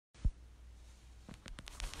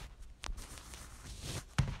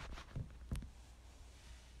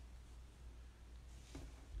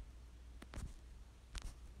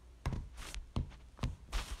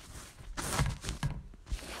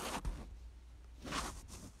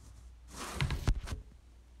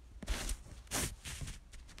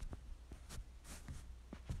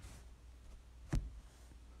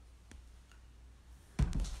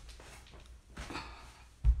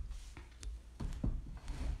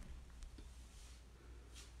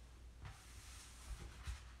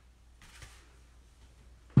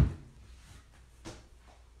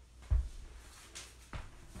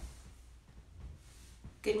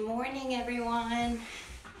Good morning, everyone.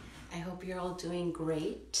 I hope you're all doing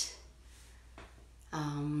great.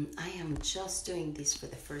 I am just doing this for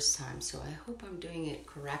the first time, so I hope I'm doing it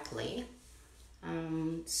correctly.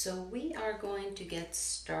 So we are going to get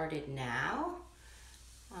started now.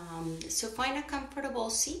 So find a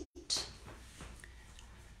comfortable seat.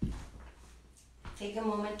 Take a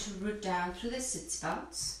moment to root down through the sit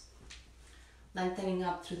bones, lengthening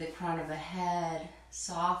up through the crown of the head,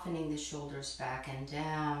 softening the shoulders back and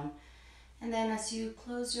down. And then as you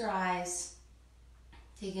close your eyes,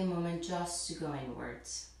 take a moment just to go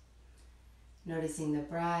inwards, noticing the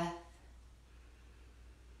breath,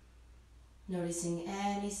 noticing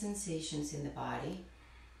any sensations in the body.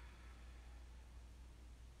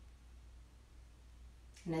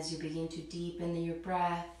 And as you begin to deepen your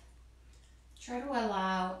breath, try to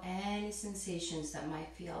allow any sensations that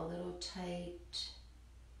might feel a little tight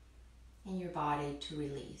in your body to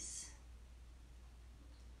release.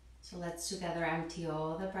 So let's together empty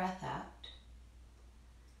all the breath out.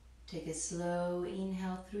 Take a slow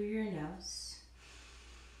inhale through your nose.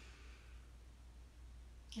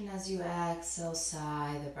 And as you exhale,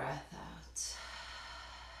 sigh the breath out.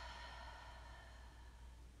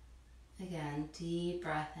 Again, deep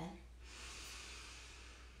breath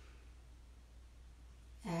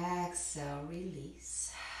in. Exhale,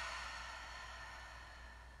 release.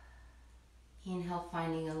 Inhale,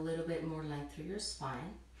 finding a little bit more length through your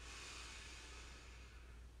spine.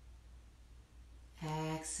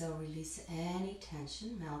 Exhale, release any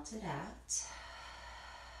tension, melt it out.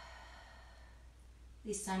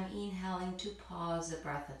 This time inhaling to pause the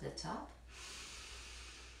breath at the top.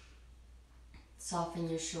 Soften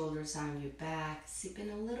your shoulders on your back, sip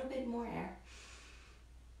in a little bit more air.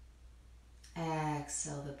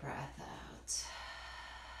 Exhale the breath out.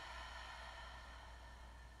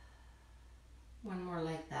 One more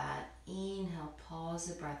like that. Inhale, pause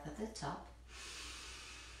the breath at the top.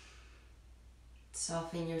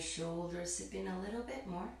 Soften your shoulders, sip in a little bit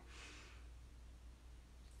more.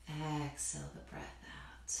 Exhale the breath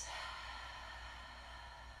out.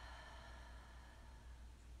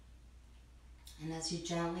 And as you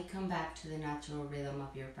gently come back to the natural rhythm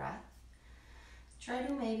of your breath, try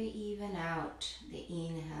to maybe even out the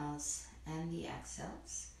inhales and the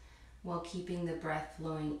exhales while keeping the breath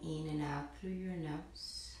flowing in and out through your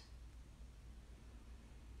nose.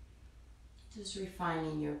 Just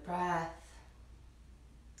refining your breath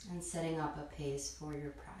and setting up a pace for your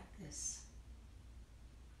practice.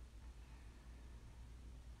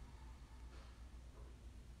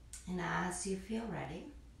 And as you feel ready,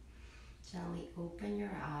 gently open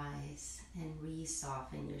your eyes and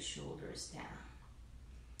re-soften your shoulders down.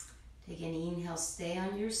 Take an inhale, stay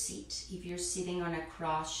on your seat. If you're sitting on a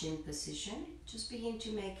cross shin position, just begin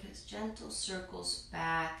to make gentle circles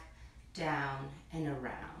back, down, and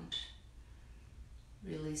around.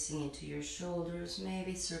 Releasing into your shoulders,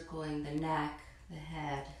 maybe circling the neck, the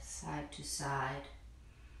head, side to side.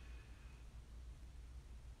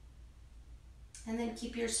 And then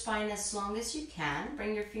keep your spine as long as you can.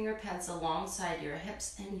 Bring your finger pads alongside your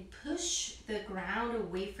hips and push the ground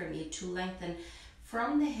away from you to lengthen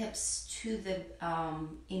from the hips to the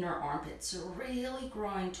inner armpits. So really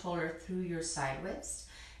growing taller through your side waist.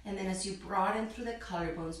 And then as you broaden through the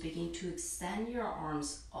collarbones, begin to extend your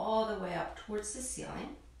arms all the way up towards the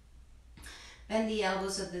ceiling. Bend the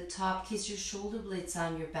elbows at the top, kiss your shoulder blades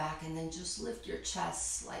on your back, and then just lift your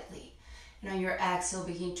chest slightly. And on your exhale,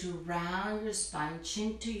 begin to round your spine,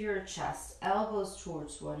 chin to your chest, elbows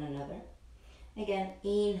towards one another. Again,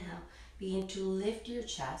 inhale, begin to lift your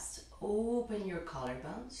chest, open your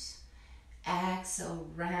collarbones. Exhale,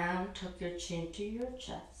 round, tuck your chin to your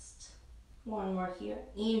chest. One more here.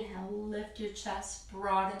 Inhale, lift your chest,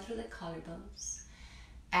 broaden through the collarbones.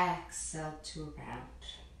 Exhale to round.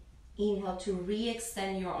 Inhale to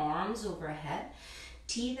re-extend your arms overhead.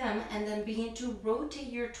 Tee them and then begin to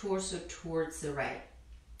rotate your torso towards the right.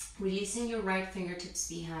 Releasing your right fingertips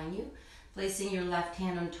behind you. Placing your left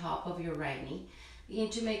hand on top of your right knee. Begin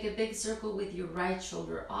to make a big circle with your right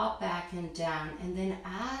shoulder up, back, and down. And then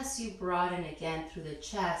as you broaden again through the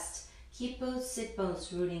chest, keep both sit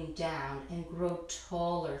bones rooting down and grow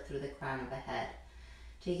taller through the crown of the head.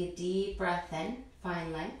 Take a deep breath in,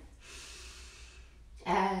 find length.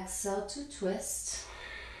 Exhale to twist.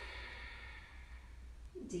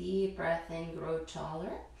 Deep breath in, grow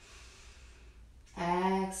taller.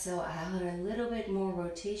 Exhale out, a little bit more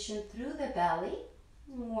rotation through the belly.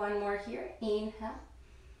 One more here, inhale.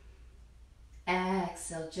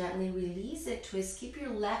 Exhale, gently release it, twist. Keep your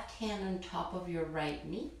left hand on top of your right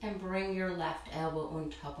knee and bring your left elbow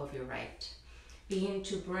on top of your right. Begin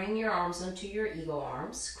to bring your arms onto your eagle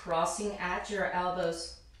arms, crossing at your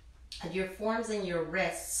elbows, at your forearms and your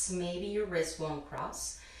wrists. Maybe your wrists won't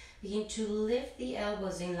cross. Begin to lift the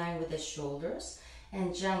elbows in line with the shoulders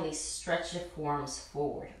and gently stretch the forearms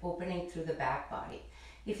forward, opening through the back body.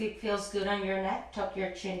 If it feels good on your neck, tuck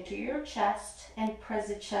your chin to your chest and press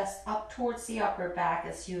the chest up towards the upper back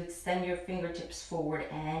as you extend your fingertips forward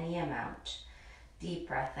any amount. Deep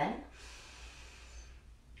breath in.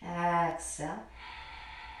 Exhale.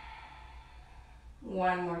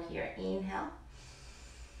 One more here. Inhale.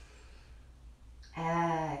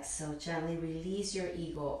 Exhale. Gently release your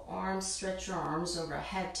eagle arms. Stretch your arms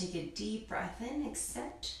overhead. Take a deep breath in.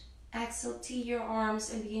 Extend. Exhale. Tee your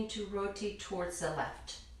arms and begin to rotate towards the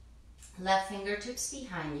left. Left fingertips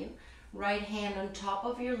behind you. Right hand on top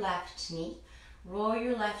of your left knee. Roll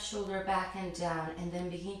your left shoulder back and down and then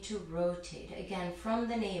begin to rotate. Again, from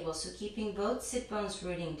the navel. So keeping both sit bones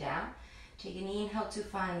rooting down. Take an inhale to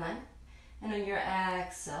find length. And on your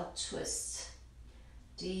exhale, twist.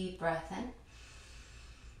 Deep breath in.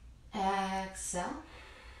 Exhale.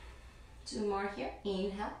 Two more here.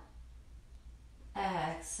 Inhale.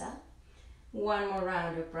 Exhale. One more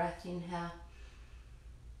round of breath. Inhale.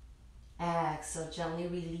 Exhale. Gently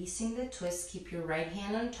releasing the twist. Keep your right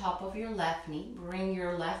hand on top of your left knee. Bring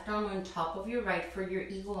your left arm on top of your right for your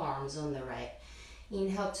eagle arms on the right.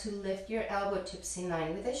 Inhale to lift your elbow tips in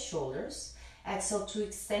line with the shoulders. Exhale to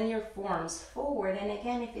extend your forearms forward. And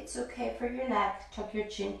again, if it's okay for your neck, tuck your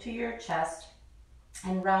chin to your chest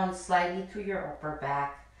and round slightly through your upper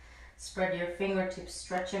back. Spread your fingertips,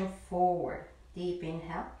 stretch them forward. Deep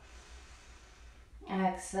inhale.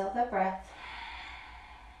 Exhale the breath.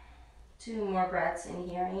 Two more breaths in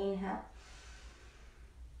here. Inhale.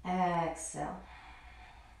 Exhale.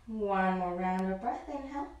 One more round of breath.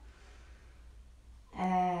 Inhale.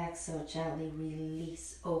 Exhale. Gently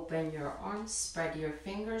release. Open your arms. Spread your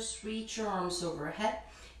fingers. Reach your arms overhead.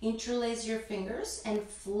 Interlace your fingers and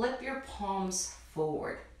flip your palms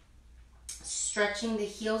forward. Stretching the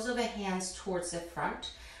heels of the hands towards the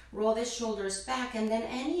front. Roll the shoulders back and then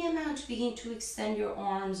any amount begin to extend your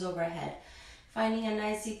arms overhead. Finding a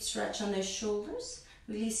nice deep stretch on the shoulders.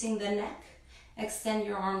 Releasing the neck. Extend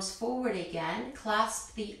your arms forward again.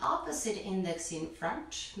 Clasp the opposite index in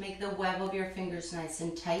front. Make the web of your fingers nice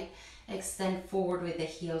and tight. Extend forward with the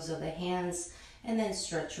heels of the hands and then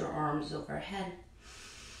stretch your arms overhead.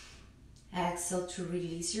 Exhale to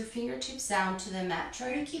release your fingertips down to the mat.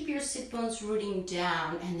 Try to keep your sit bones rooting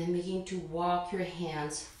down and then begin to walk your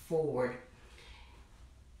hands forward.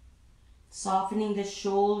 Softening the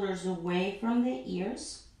shoulders away from the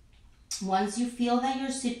ears. Once you feel that your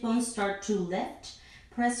sit bones start to lift,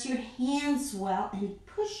 press your hands well and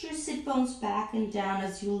push your sit bones back and down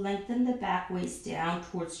as you lengthen the back waist down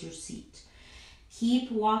towards your seat.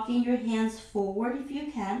 Keep walking your hands forward if you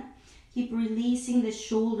can. Keep releasing the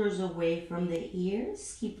shoulders away from the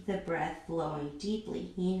ears. Keep the breath flowing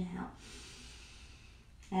deeply. Inhale.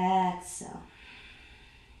 Exhale.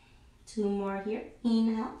 Two more here.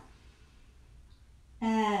 Inhale.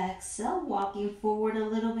 Exhale. Walking forward a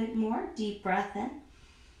little bit more. Deep breath in.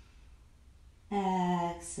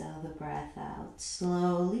 Exhale the breath out.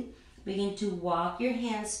 Slowly begin to walk your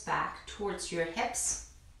hands back towards your hips.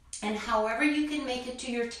 And however you can make it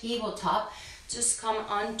to your tabletop, just come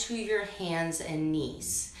onto your hands and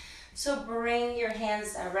knees. So bring your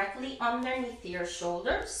hands directly underneath your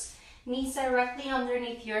shoulders, knees directly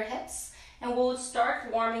underneath your hips, and we'll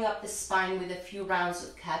start warming up the spine with a few rounds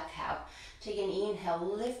of cat-cow. Take an inhale,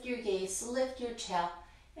 lift your gaze, lift your tail,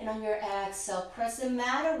 and on your exhale, press the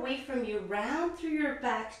mat away from you, round through your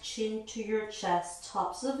back, chin to your chest,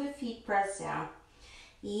 tops of the feet press down.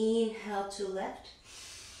 Inhale to lift.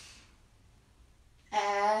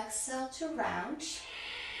 Exhale to round.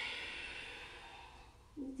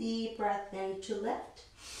 Deep breath in to lift.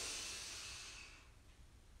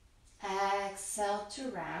 Exhale to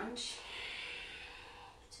round.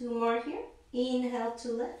 Two more here. Inhale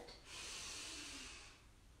to lift.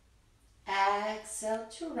 Exhale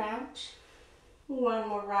to round. One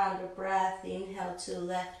more round of breath. Inhale to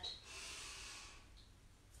lift.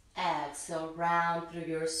 Exhale, round through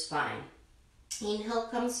your spine. Inhale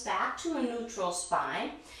comes back to a neutral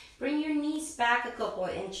spine. Bring your knees back a couple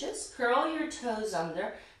inches. Curl your toes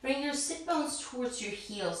under. Bring your sit bones towards your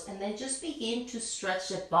heels and then just begin to stretch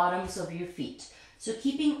the bottoms of your feet. So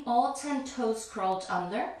keeping all 10 toes curled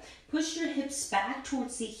under. Push your hips back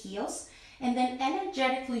towards the heels and then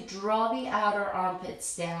energetically draw the outer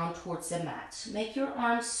armpits down towards the mat. Make your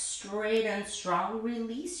arms straight and strong.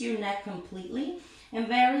 Release your neck completely and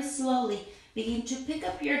very slowly begin to pick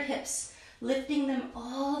up your hips, lifting them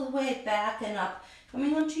all the way back and up.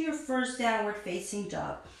 Coming onto your first downward facing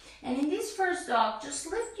dog. And in this first dog, just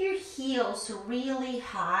lift your heels really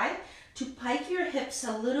high to pike your hips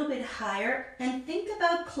a little bit higher and think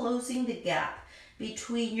about closing the gap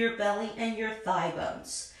between your belly and your thigh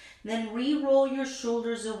bones. Then re-roll your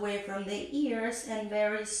shoulders away from the ears and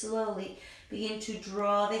very slowly begin to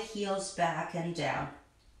draw the heels back and down.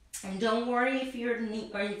 And don't worry if your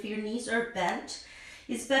knees are bent.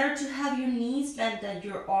 It's better to have your knees bent than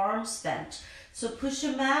your arms bent. So push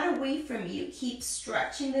a mat away from you. Keep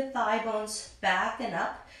stretching the thigh bones back and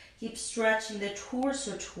up. Keep stretching the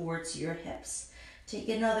torso towards your hips. Take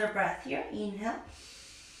another breath here. Inhale.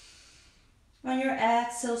 On your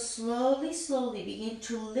exhale, slowly, slowly begin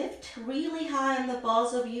to lift really high on the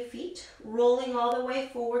balls of your feet, rolling all the way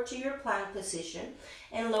forward to your plank position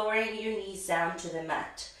and lowering your knees down to the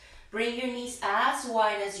mat. Bring your knees as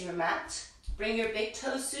wide as your mat. Bring your big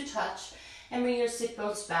toes to touch and bring your sit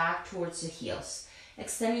bones back towards the heels.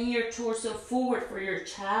 Extending your torso forward for your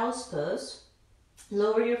child's pose.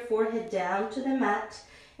 Lower your forehead down to the mat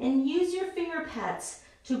and use your finger pads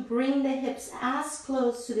to bring the hips as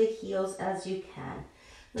close to the heels as you can.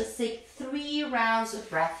 Let's take 3 rounds of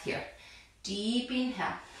breath here. Deep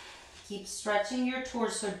inhale. Keep stretching your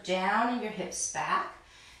torso down and your hips back.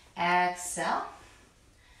 Exhale.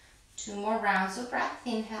 2 more rounds of breath.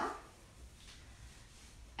 Inhale.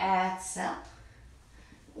 Exhale.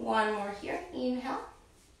 1 more here. Inhale.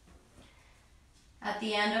 At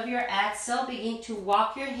the end of your exhale, begin to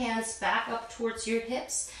walk your hands back up towards your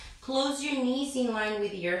hips. Close your knees in line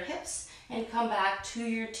with your hips and come back to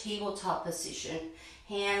your tabletop position.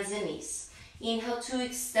 Hands and knees. Inhale to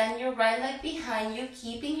extend your right leg behind you,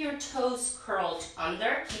 keeping your toes curled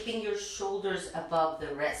under, keeping your shoulders above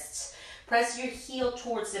the wrists. Press your heel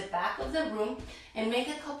towards the back of the room and make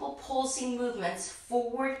a couple pulsing movements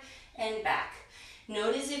forward and back.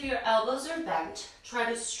 Notice if your elbows are bent, try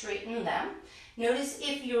to straighten them. Notice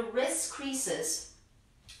if your wrist creases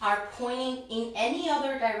are pointing in any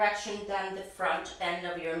other direction than the front end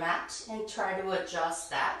of your mat and try to adjust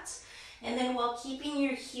that. And then while keeping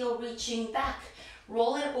your heel reaching back,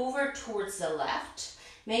 roll it over towards the left.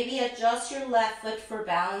 Maybe adjust your left foot for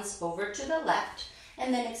balance over to the left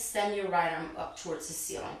and then extend your right arm up towards the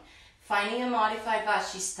ceiling. Finding a modified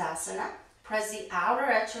Vashisthasana, press the outer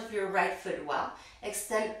edge of your right foot well,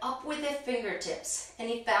 extend up with the fingertips, and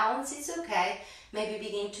if balance is okay, maybe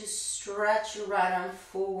begin to stretch your right arm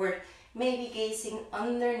forward, maybe gazing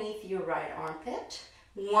underneath your right armpit.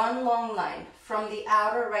 1 long line from the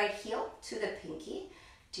outer right heel to the pinky.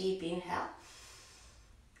 Deep inhale.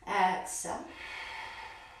 Exhale.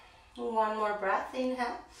 1 more breath.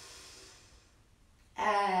 Inhale.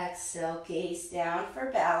 Exhale. Gaze down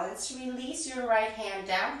for balance. Release your right hand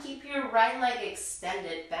down. Keep your right leg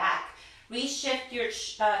extended back. Reshift your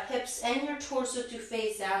hips and your torso to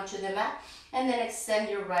face down to the mat. And then extend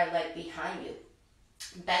your right leg behind you.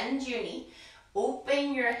 Bend your knee,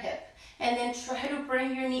 open your hip, and then try to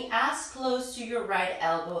bring your knee as close to your right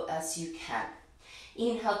elbow as you can.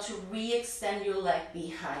 Inhale to re-extend your leg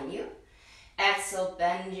behind you. Exhale,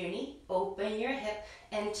 bend your knee, open your hip,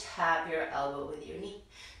 and tap your elbow with your knee.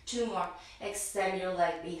 2 more. Extend your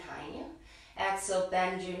leg behind you. Exhale,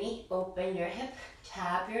 bend your knee, open your hip,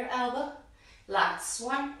 tap your elbow. Last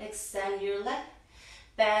one. Extend your leg.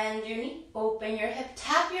 Bend your knee, open your hip,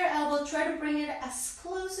 tap your elbow, try to bring it as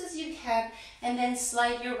close as you can, and then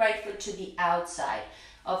slide your right foot to the outside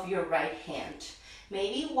of your right hand.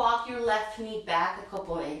 Maybe walk your left knee back a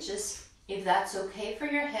couple inches, if that's okay for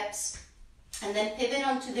your hips, and then pivot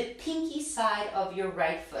onto the pinky side of your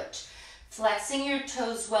right foot, flexing your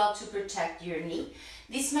toes well to protect your knee.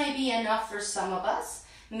 This might be enough for some of us.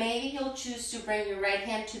 Maybe you'll choose to bring your right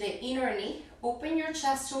hand to the inner knee, open your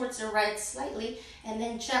chest towards the right slightly, and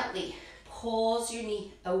then gently pulse your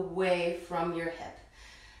knee away from your hip.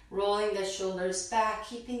 Rolling the shoulders back,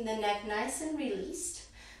 keeping the neck nice and released.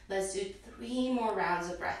 Let's do 3 more rounds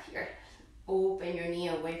of breath here. Open your knee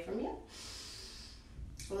away from you.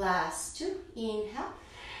 Last 2. Inhale.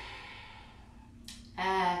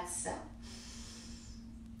 Exhale.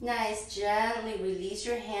 Nice, gently release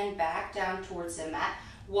your hand back down towards the mat.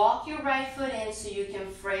 Walk your right foot in so you can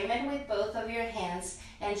frame it with both of your hands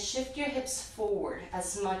and shift your hips forward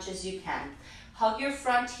as much as you can. Hug your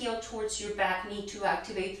front heel towards your back knee to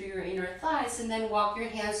activate through your inner thighs, and then walk your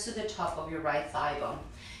hands to the top of your right thigh bone.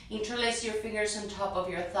 Interlace your fingers on top of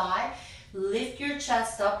your thigh. Lift your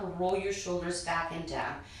chest up, roll your shoulders back and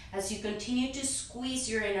down. As you continue to squeeze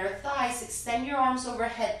your inner thighs, extend your arms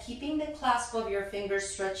overhead, keeping the clasp of your fingers,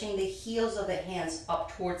 stretching the heels of the hands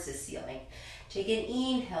up towards the ceiling. Take an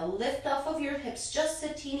inhale, lift off of your hips just a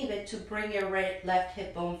teeny bit to bring your left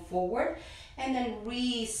hip bone forward, and then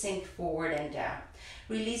re-sink forward and down.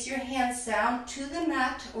 Release your hands down to the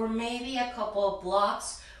mat, or maybe a couple of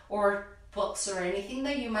blocks or books or anything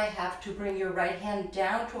that you might have to bring your right hand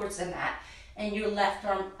down towards the mat and your left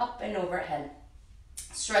arm up and overhead.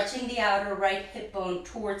 Stretching the outer right hip bone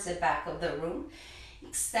towards the back of the room.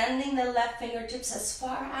 Extending the left fingertips as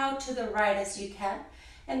far out to the right as you can.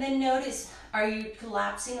 And then notice, are you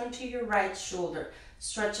collapsing onto your right shoulder?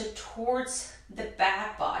 Stretch it towards the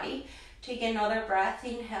back body. Take another breath,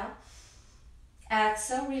 inhale.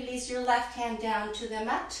 Exhale, release your left hand down to the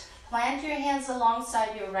mat. Plant your hands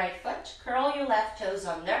alongside your right foot. Curl your left toes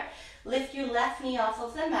under. Lift your left knee off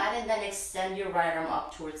of the mat and then extend your right arm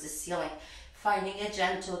up towards the ceiling, finding a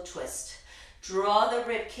gentle twist. Draw the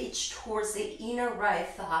rib cage towards the inner right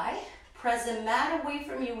thigh. Press the mat away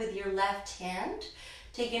from you with your left hand.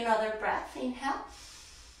 Take another breath, inhale.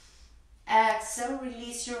 Exhale,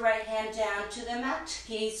 release your right hand down to the mat.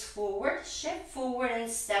 Gaze forward, shift forward,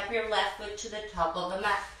 and step your left foot to the top of the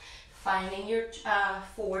mat, finding your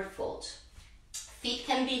forward fold. Feet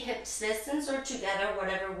can be hip distance or together,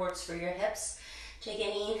 whatever works for your hips. Take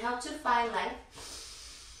an inhale to find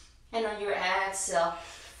length. And on your exhale,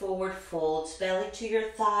 forward fold. Belly to your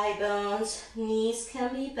thigh bones. Knees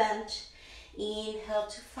can be bent. Inhale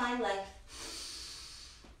to find length.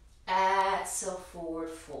 Exhale, forward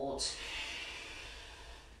fold.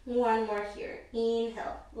 One more here.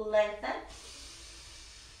 Inhale, lengthen.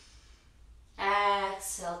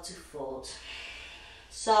 Exhale to fold.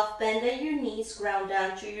 Soft bend at your knees, ground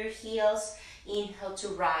down to your heels. Inhale to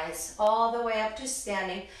rise all the way up to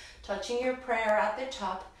standing, touching your prayer at the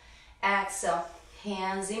top. Exhale,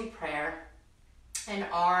 hands in prayer and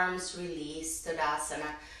arms release,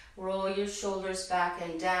 Tadasana. Roll your shoulders back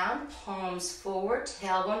and down, palms forward,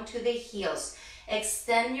 tailbone to the heels.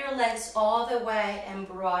 Extend your legs all the way and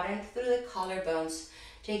broaden through the collarbones.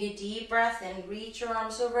 Take a deep breath and reach your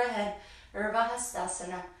arms overhead, Urdhva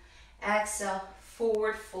Hastasana. Exhale,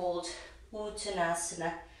 forward fold,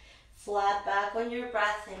 Uttanasana. Flat back on your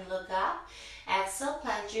breath and look up. Exhale,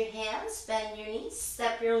 plant your hands, bend your knees,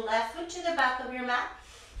 step your left foot to the back of your mat.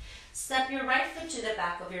 Step your right foot to the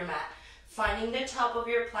back of your mat, finding the top of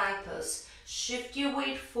your plank pose. Shift your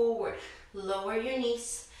weight forward, lower your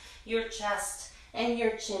knees, your chest, and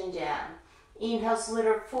your chin down. Inhale,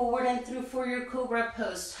 slither forward and through for your cobra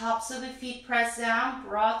pose. Tops of the feet press down,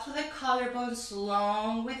 broad through the collarbones,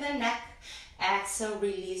 long with the neck. Exhale,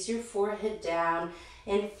 release your forehead down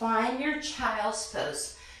and find your child's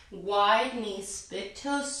pose. Wide knees, big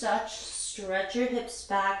toes touch. Stretch your hips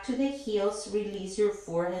back to the heels. Release your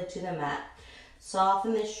forehead to the mat.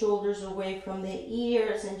 Soften the shoulders away from the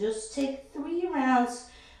ears and just take 3 rounds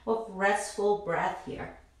of restful breath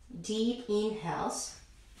here. Deep inhales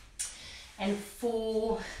and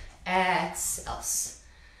full exhales.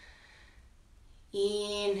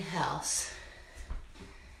 Inhales.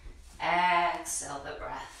 Exhale the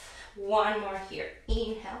breath. One more here.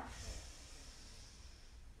 Inhale.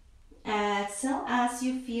 Exhale. As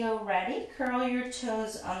you feel ready, curl your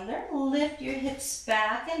toes under. Lift your hips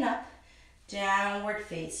back and up. Downward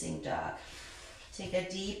facing dog. Take a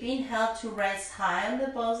deep inhale to rise high on the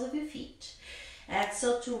balls of your feet.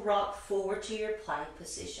 Exhale to rock forward to your plank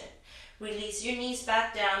position. Release your knees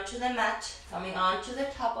back down to the mat, coming onto the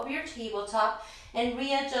top of your tabletop, and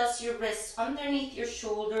readjust your wrists underneath your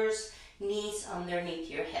shoulders, knees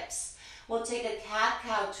underneath your hips. We'll take a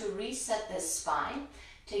cat-cow to reset the spine.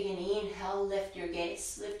 Take an inhale, lift your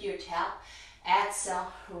gaze, lift your tail.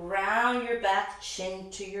 Exhale, round your back,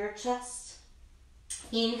 chin to your chest.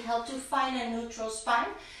 Inhale to find a neutral spine.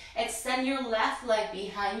 Extend your left leg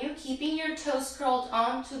behind you, keeping your toes curled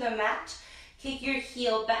onto the mat. Kick your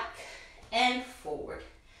heel back and forward.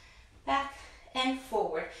 Back and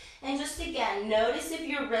forward. And just again, notice if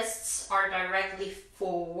your wrists are directly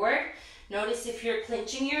forward. Notice if you're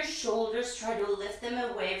clenching your shoulders, try to lift them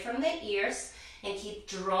away from the ears and keep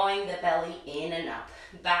drawing the belly in and up.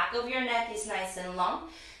 Back of your neck is nice and long.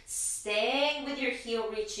 Stay with your heel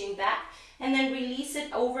reaching back and then release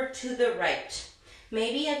it over to the right.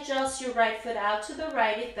 Maybe adjust your right foot out to the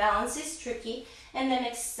right if balance is tricky, and then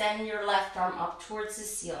extend your left arm up towards the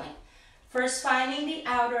ceiling. First, finding the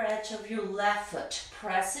outer edge of your left foot.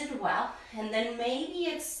 Press it well, and then maybe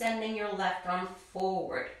extending your left arm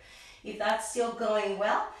forward. If that's still going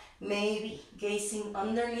well, maybe gazing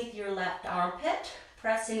underneath your left armpit,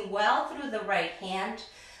 pressing well through the right hand,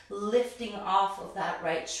 lifting off of that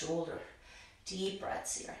right shoulder. Deep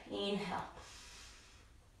breaths here. Inhale.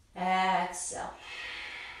 Exhale.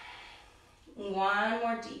 One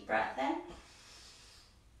more deep breath in.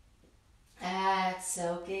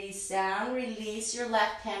 Exhale, gaze down, release your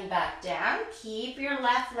left hand back down. Keep your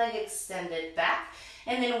left leg extended back.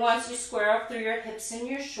 And then once you square up through your hips and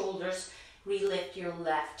your shoulders, relift your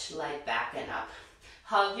left leg back and up.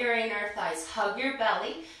 Hug your inner thighs, hug your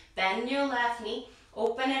belly, bend your left knee,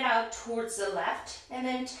 open it out towards the left, and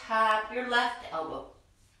then tap your left elbow.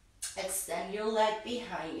 Extend your leg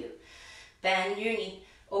behind you. Bend your knee,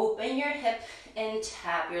 open your hip, and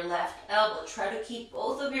tap your left elbow. Try to keep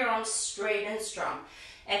both of your arms straight and strong.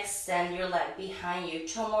 Extend your leg behind you.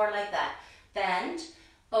 Two more like that. Bend,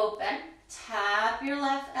 open, tap your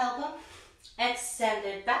left elbow, extend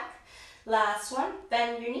it back. Last one,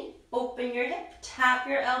 bend your knee, open your hip, tap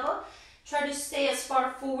your elbow. Try to stay as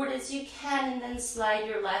far forward as you can and then slide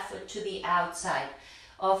your left foot to the outside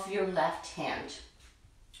of your left hand.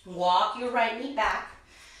 Walk your right knee back.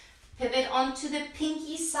 Pivot onto the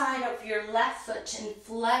pinky side of your left foot and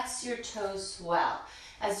flex your toes well.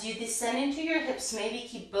 As you descend into your hips, maybe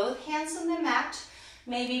keep both hands on the mat.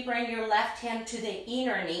 Maybe bring your left hand to the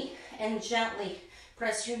inner knee and gently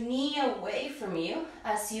press your knee away from you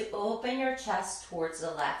as you open your chest towards the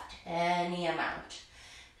left, any amount.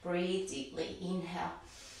 Breathe deeply. Inhale.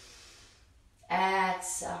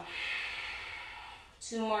 Exhale.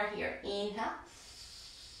 Two more here. Inhale.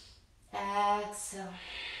 Exhale.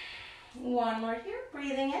 One more here.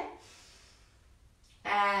 Breathing in.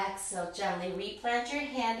 Exhale. Gently replant your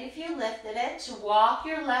hand if you lifted it. Walk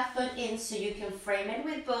your left foot in so you can frame it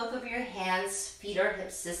with both of your hands. Feet are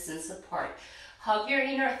hips distance apart. Hug your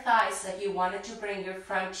inner thighs like you wanted to bring your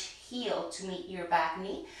front heel to meet your back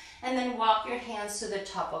knee. And then walk your hands to the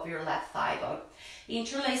top of your left thigh bone.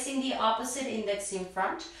 Interlacing the opposite index in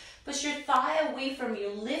front. Push your thigh away from you.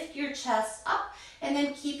 Lift your chest up. And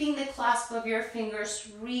then keeping the clasp of your fingers,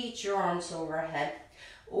 reach your arms overhead.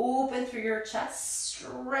 Open through your chest.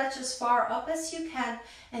 Stretch as far up as you can.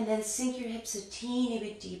 And then sink your hips a teeny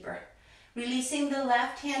bit deeper. Releasing the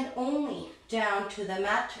left hand only down to the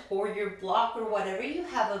mat or your block or whatever you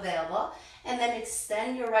have available. And then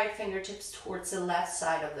extend your right fingertips towards the left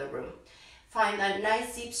side of the room. Find that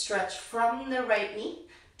nice deep stretch from the right knee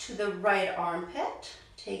to the right armpit.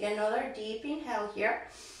 Take another deep inhale here.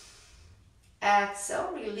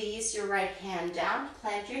 Exhale, release your right hand down.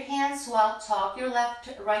 Plant your hands well, tuck your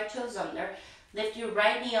right toes under. Lift your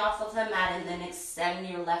right knee off of the mat and then extend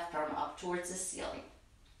your left arm up towards the ceiling.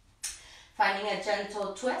 Finding a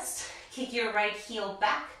gentle twist, kick your right heel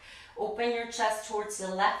back. Open your chest towards the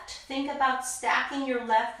left. Think about stacking your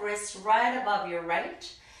left wrist right above your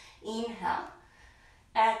right. Inhale.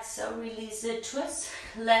 Exhale, release the twist.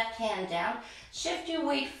 Left hand down. Shift your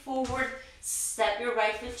weight forward. Step your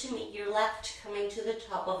right foot to meet your left, coming to the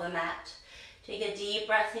top of the mat. Take a deep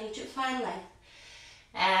breath in to find length.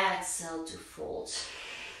 Exhale to fold.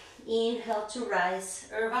 Inhale to rise,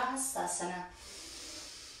 Urdhva Hastasana.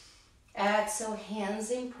 Exhale,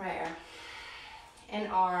 hands in prayer.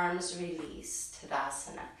 And arms release,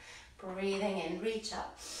 Tadasana. Breathing in, reach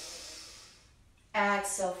up.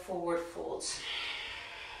 Exhale, forward fold.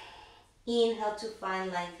 Inhale to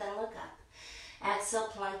find length and look up. Exhale,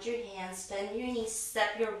 plant your hands, bend your knees,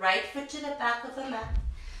 step your right foot to the back of the mat.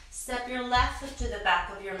 Step your left foot to the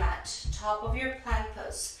back of your mat, top of your plank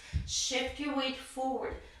pose. Shift your weight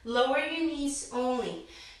forward. Lower your knees only.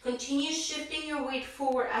 Continue shifting your weight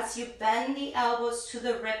forward as you bend the elbows to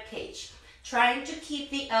the rib cage. Trying to keep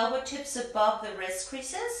the elbow tips above the wrist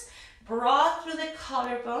creases. Broad through the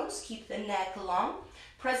collarbones. Keep the neck long.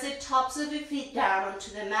 Press the tops of your feet down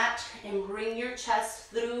onto the mat and bring your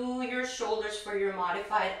chest through your shoulders for your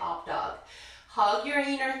modified up dog. Hug your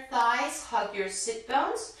inner thighs, hug your sit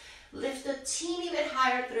bones. Lift a teeny bit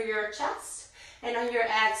higher through your chest. And on your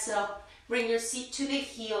exhale, bring your seat to the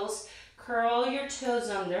heels. Curl your toes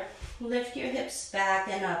under. Lift your hips back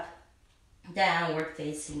and up. Downward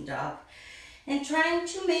facing dog. And trying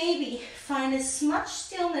to maybe find as much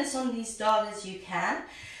stillness on this dog as you can.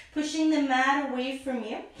 Pushing the mat away from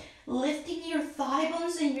you. Lifting your thigh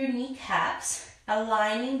bones and your kneecaps.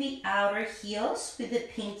 Aligning the outer heels with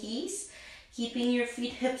the pinkies. Keeping your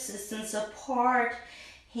feet hip distance apart.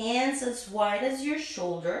 Hands as wide as your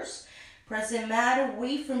shoulders. Press the mat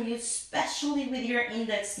away from you, especially with your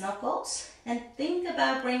index knuckles. And think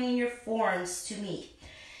about bringing your forearms to meet.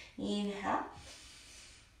 Inhale.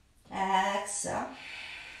 Exhale.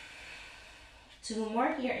 Two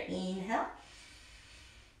more here. Inhale.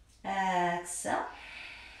 Exhale.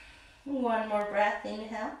 One more breath.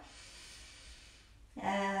 Inhale.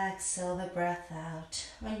 Exhale the breath out.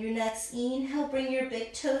 On your next inhale, bring your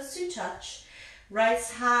big toes to touch.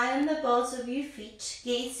 Rise high on the balls of your feet.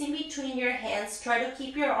 Gaze in between your hands. Try to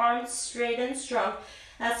keep your arms straight and strong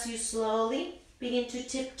as you slowly Begin to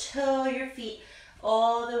tiptoe your feet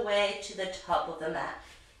all the way to the top of the mat.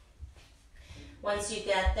 Once you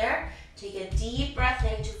get there, take a deep breath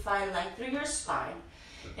in to find length through your spine.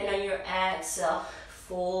 And on your exhale,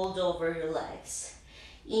 fold over your legs.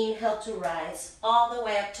 Inhale to rise all the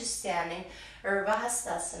way up to standing, Urdhva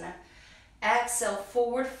Hastasana. Exhale,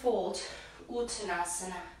 forward fold,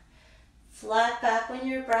 Uttanasana. Flat back on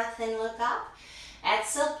your breath in, look up.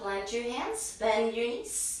 Exhale, plant your hands, bend your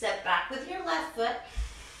knees, step back with your left foot,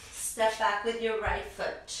 step back with your right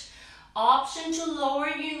foot. Option to lower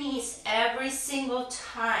your knees every single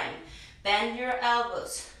time. Bend your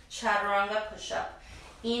elbows, Chaturanga push-up.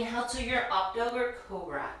 Inhale to your up dog or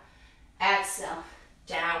cobra. Exhale,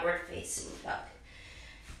 downward facing dog.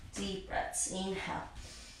 Deep breaths, inhale.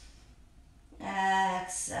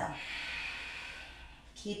 Exhale.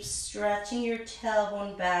 Keep stretching your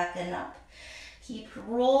tailbone back and up. Keep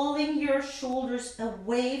rolling your shoulders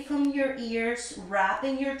away from your ears,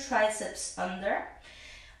 wrapping your triceps under.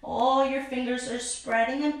 All your fingers are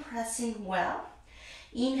spreading and pressing well.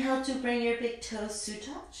 Inhale to bring your big toes to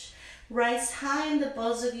touch. Rise high on the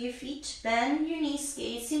balls of your feet. Bend your knees,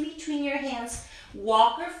 gaze in between your hands.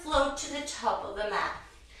 Walk or float to the top of the mat.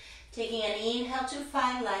 Taking an inhale to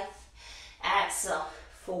find length. Exhale,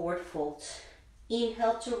 forward fold.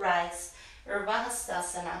 Inhale to rise, Urdhva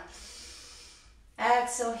Hastasana.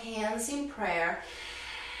 Exhale, hands in prayer.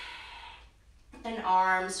 And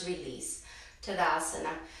arms release,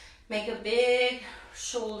 Tadasana. Make a big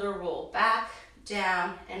shoulder roll back,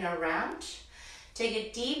 down, and around. Take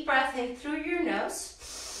a deep breath in through your nose.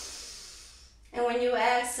 And when you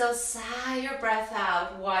exhale, sigh your breath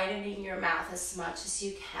out, widening your mouth as much as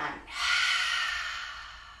you can.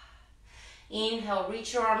 Inhale,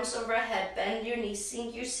 reach your arms overhead, bend your knees,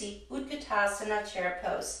 sink your seat, Utkatasana, chair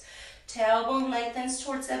pose. Tailbone lengthens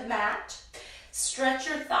towards the mat. Stretch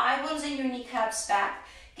your thigh bones and your kneecaps back.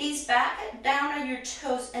 Gaze back and down at your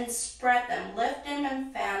toes and spread them. Lift them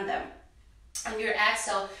and fan them. On your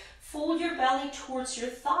exhale, fold your belly towards your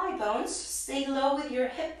thigh bones. Stay low with your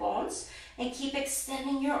hip bones and keep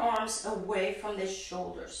extending your arms away from the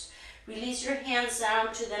shoulders. Release your hands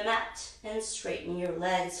down to the mat and straighten your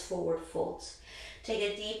legs, forward folds. Take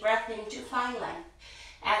a deep breath in to find length.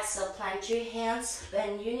 Exhale, plant your hands,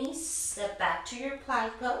 bend your knees, step back to your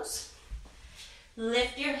plank pose.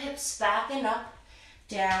 Lift your hips back and up,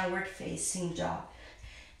 downward facing dog.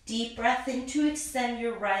 Deep breath in to extend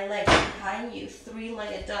your right leg behind you,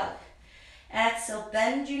 three-legged dog. Exhale,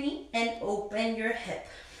 bend your knee and open your hip.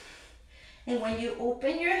 And when you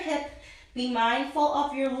open your hip, be mindful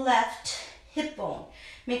of your left hip bone.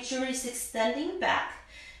 Make sure it's extending back.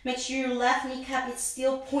 Make sure your left kneecap is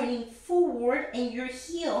still pointing forward and your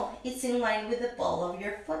heel is in line with the ball of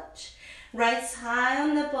your foot. Rise high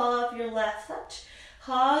on the ball of your left foot.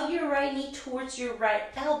 Hug your right knee towards your right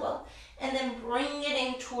elbow and then bring it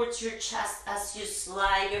in towards your chest as you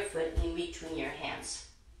slide your foot in between your hands.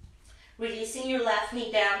 Releasing your left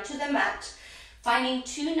knee down to the mat, finding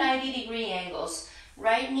two 90-degree angles.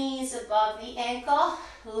 Right knee is above the ankle,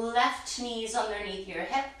 left knee is underneath your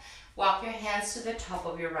hip. Walk your hands to the top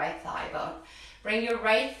of your right thigh bone. Bring your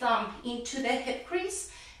right thumb into the hip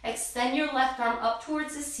crease. Extend your left arm up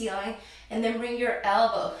towards the ceiling and then bring your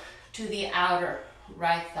elbow to the outer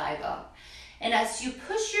right thigh bone. And as you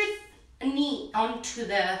push your knee onto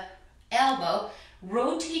the elbow,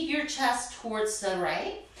 rotate your chest towards the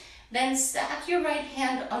right. Then stack your right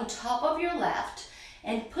hand on top of your left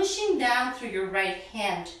and pushing down through your right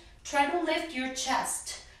hand, try to lift your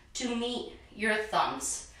chest to meet your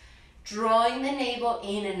thumbs. Drawing the navel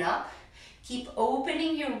in and up. Keep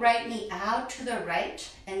opening your right knee out to the right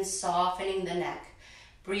and softening the neck.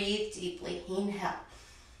 Breathe deeply. Inhale.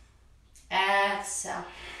 Exhale.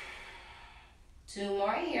 Two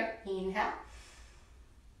more here. Inhale.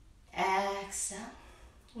 Exhale.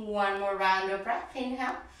 One more round of breath.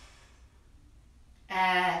 Inhale.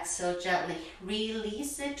 Exhale gently.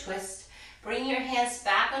 Release the twist. Bring your hands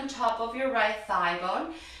back on top of your right thigh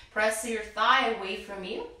bone. Press your thigh away from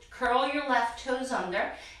you. Curl your left toes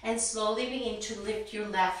under and slowly begin to lift your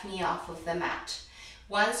left knee off of the mat.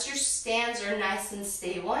 Once your stands are nice and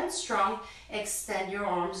stable and strong, extend your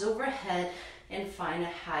arms overhead and find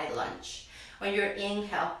a high lunge. On your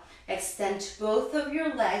inhale, extend both of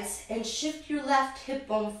your legs and shift your left hip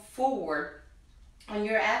bone forward. On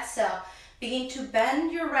your exhale, begin to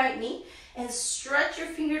bend your right knee and stretch your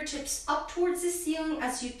fingertips up towards the ceiling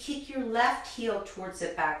as you kick your left heel towards the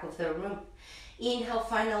back of the room. Inhale,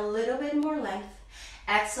 find a little bit more length.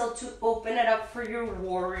 Exhale to open it up for your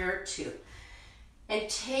warrior two. And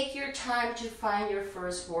take your time to find your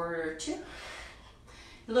first warrior two.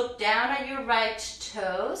 Look down at your right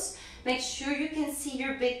toes. Make sure you can see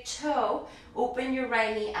your big toe. Open your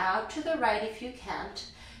right knee out to the right if you can't.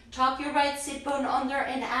 Tuck your right sit bone under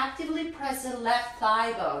and actively press the left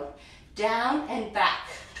thigh bone down and back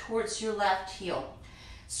towards your left heel.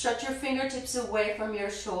 Stretch your fingertips away from your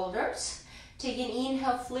shoulders. Take an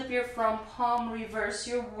inhale, flip your front palm, reverse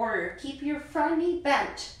your warrior. Keep your front knee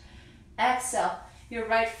bent. Exhale, your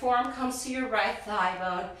right forearm comes to your right thigh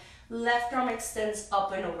bone. Left arm extends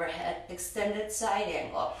up and overhead, extended side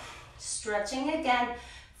angle. Stretching again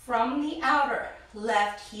from the outer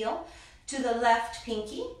left heel to the left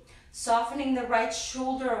pinky. Softening the right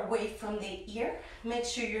shoulder away from the ear. Make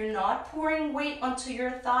sure you're not pouring weight onto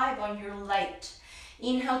your thigh bone, you're light.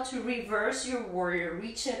 Inhale to reverse your warrior,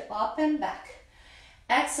 reach it up and back.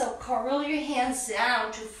 Exhale, curl your hands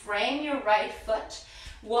down to frame your right foot.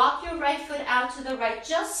 Walk your right foot out to the right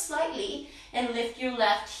just slightly and lift your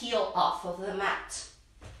left heel off of the mat.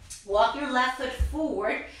 Walk your left foot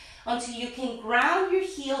forward until you can ground your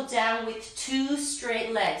heel down with 2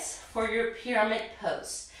 straight legs for your pyramid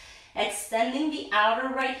pose. Extending the outer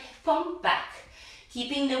right hip bone back,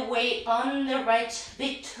 keeping the weight on the right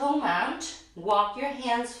big toe mount. Walk your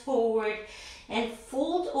hands forward and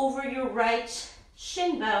fold over your right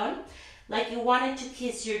shin bone like you wanted to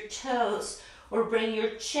kiss your toes or bring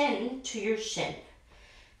your chin to your shin.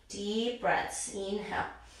 Deep breaths. Inhale.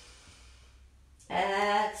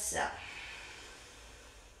 Exhale.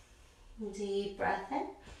 Deep breath in.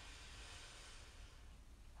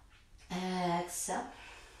 Exhale.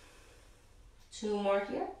 2 more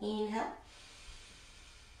here. Inhale.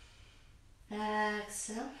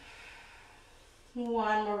 Exhale.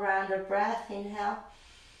 1 more round of breath. Inhale.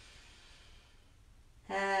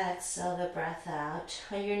 Exhale the breath out.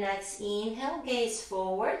 On your next inhale, gaze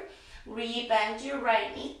forward. Rebend your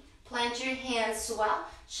right knee. Plant your hands well.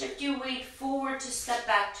 Shift your weight forward to step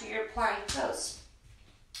back to your plank pose.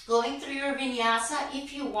 Going through your vinyasa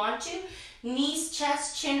if you want to. Knees,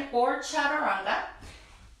 chest, chin, or chaturanga.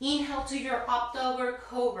 Inhale to your up dog or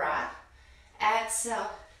cobra.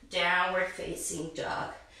 Exhale, downward facing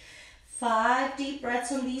dog. 5 deep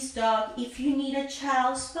breaths on this dog. If you need a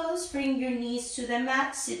child's pose, bring your knees to the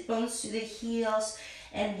mat, sit bones to the heels,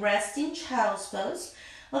 and rest in child's pose.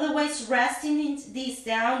 Otherwise, rest in this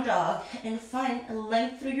down dog and find a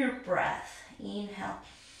length through your breath. Inhale.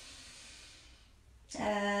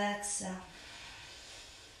 Exhale.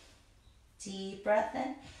 Deep breath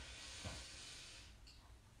in.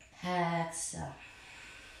 Exhale.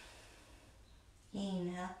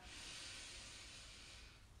 Inhale.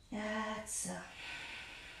 Exhale.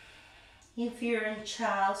 If you're in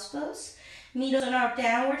child's pose, meet us on our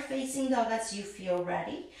downward facing dog as you feel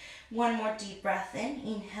ready. 1 more deep breath in.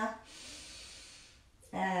 Inhale.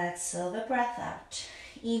 Exhale the breath out.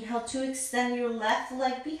 Inhale to extend your left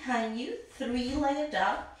leg behind you. 3-legged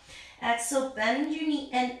dog. Exhale, bend your knee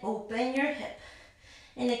and open your hip.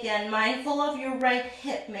 And again, mindful of your right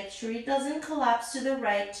hip. Make sure it doesn't collapse to the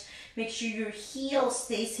right. Make sure your heel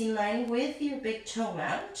stays in line with your big toe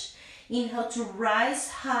mount. Inhale to rise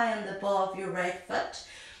high on the ball of your right foot.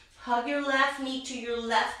 Hug your left knee to your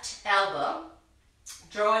left elbow.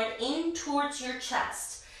 Draw it in towards your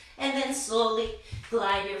chest. And then slowly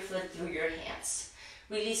glide your foot through your hands.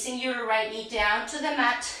 Releasing your right knee down to the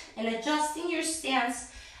mat and adjusting your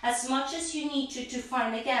stance as much as you need to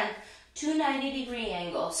find, again, 2 90-degree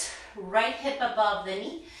angles. Right hip above the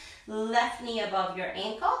knee, left knee above your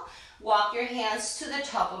ankle. Walk your hands to the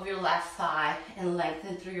top of your left thigh and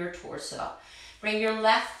lengthen through your torso. Bring your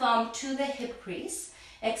left thumb to the hip crease.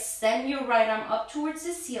 Extend your right arm up towards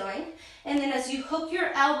the ceiling. And then as you hook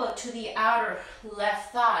your elbow to the outer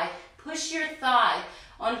left thigh, push your thigh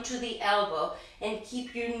onto the elbow and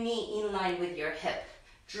keep your knee in line with your hip.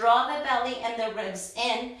 Draw the belly and the ribs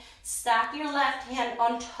in. Stack your left hand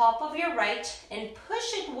on top of your right and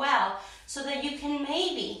push it well so that you can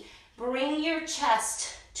maybe bring your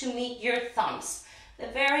chest to meet your thumbs. The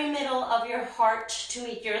very middle of your heart to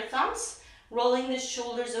meet your thumbs. Rolling the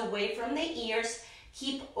shoulders away from the ears.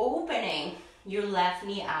 Keep opening your left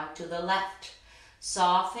knee out to the left.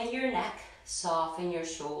 Soften your neck, soften your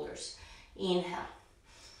shoulders. Inhale.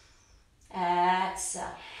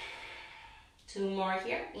 Exhale. 2 more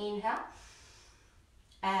here. Inhale.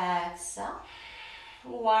 Exhale.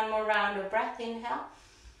 1 more round of breath. Inhale.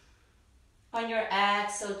 On your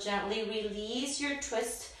exhale, gently release your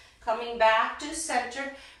twist. Coming back to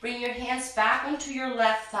center. Bring your hands back onto your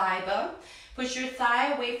left thigh bone. Push your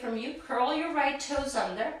thigh away from you. Curl your right toes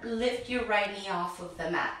under. Lift your right knee off of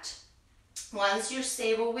the mat. Once you're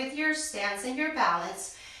stable with your stance and your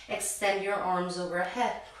balance, extend your arms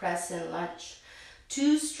overhead. Crescent lunge.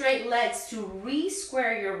 2 straight legs to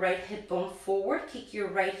re-square your right hip bone forward. Kick your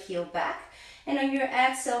right heel back. And on your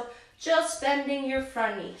exhale, just bending your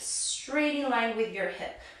front knee, straight in line with your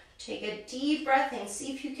hip. Take a deep breath in.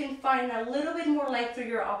 See if you can find a little bit more length through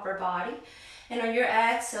your upper body. And on your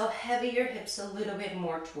exhale, heavy your hips a little bit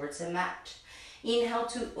more towards the mat. Inhale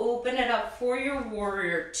to open it up for your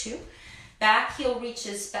warrior 2. Back heel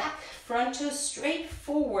reaches back, front toe straight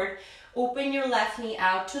forward. Open your left knee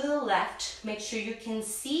out to the left. Make sure you can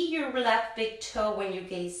see your left big toe when you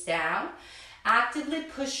gaze down. Actively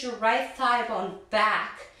push your right thigh bone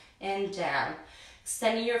back and down.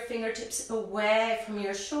 Extending your fingertips away from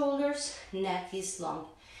your shoulders. Neck is long.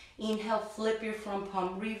 Inhale, flip your front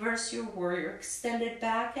palm. Reverse your warrior. Extend it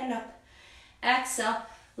back and up. Exhale,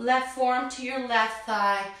 left forearm to your left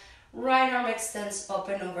thigh. Right arm extends up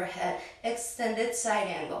and overhead. Extended side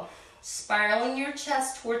angle. Spiraling your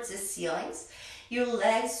chest towards the ceilings. Your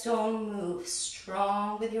legs don't move.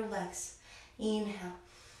 Strong with your legs. Inhale.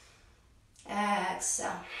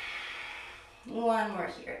 Exhale. One more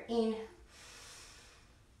here. Inhale.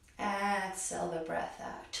 Exhale the breath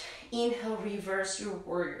out. Inhale, reverse your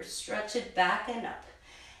warrior. Stretch it back and up.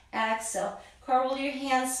 Exhale. Curl your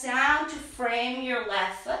hands down to frame your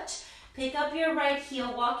left foot. Pick up your right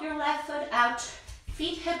heel. Walk your left foot out.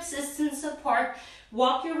 Feet hip distance apart.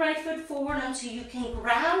 Walk your right foot forward until you can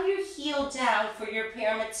ground your heel down for your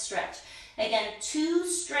pyramid stretch. Again, 2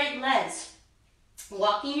 straight legs.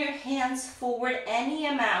 Walking your hands forward any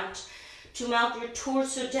amount to mount your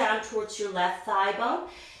torso down towards your left thigh bone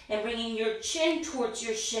and bringing your chin towards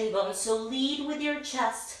your shin bone. So lead with your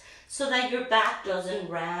chest so that your back doesn't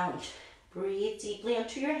round. Breathe deeply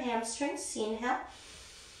into your hamstrings. Inhale.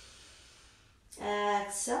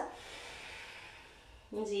 Exhale.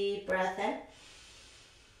 Deep breath in.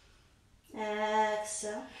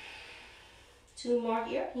 Exhale. 2 more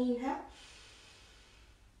here. Inhale.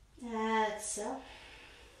 Exhale.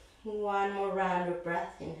 1 more round of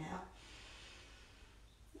breath. Inhale.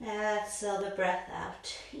 Exhale the breath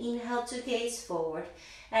out. Inhale to gaze forward.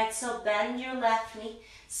 Exhale, bend your left knee.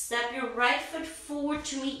 Step your right foot forward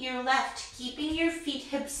to meet your left, keeping your feet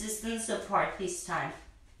hip distance apart this time.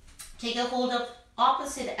 Take a hold of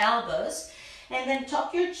opposite elbows and then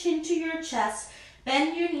tuck your chin to your chest.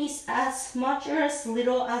 Bend your knees as much or as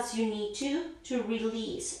little as you need to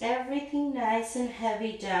release everything nice and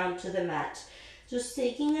heavy down to the mat. Just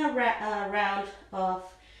taking a round of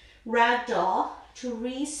ragdoll to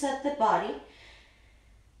reset the body.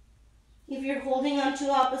 If you're holding on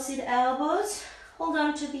to opposite elbows, hold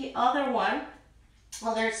on to the other one.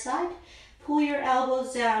 Other side, pull your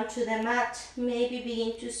elbows down to the mat. Maybe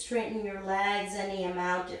begin to straighten your legs any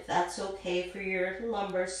amount if that's okay for your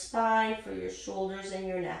lumbar spine, for your shoulders and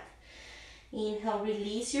your neck. Inhale,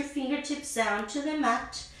 release your fingertips down to the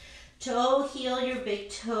mat. Toe heel your big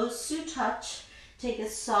toes to touch. Take a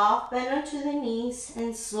soft bend onto the knees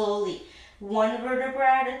and slowly, 1 vertebra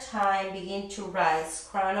at a time, begin to rise.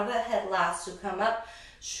 Crown of the head last to come up.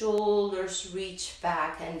 Shoulders reach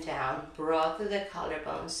back and down. Broad through the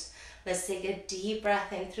collarbones. Let's take a deep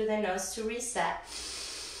breath in through the nose to reset.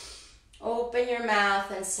 Open your mouth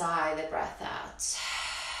and sigh the breath out.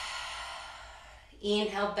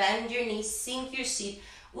 Inhale, bend your knees, sink your seat.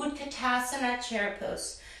 Utkatasana, chair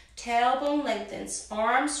pose. Tailbone lengthens,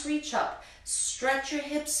 arms reach up. Stretch your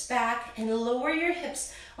hips back and lower your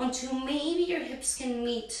hips until maybe your hips can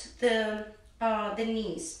meet the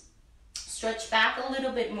knees. Stretch back a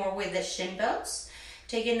little bit more with the shin bones.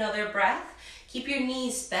 Take another breath. Keep your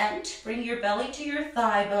knees bent. Bring your belly to your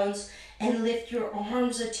thigh bones and lift your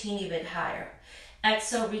arms a teeny bit higher.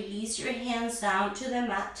 Exhale, release your hands down to the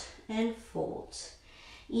mat and fold.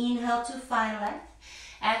 Inhale to find length.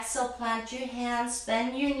 Exhale, plant your hands,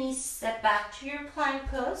 bend your knees, step back to your plank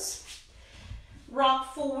pose.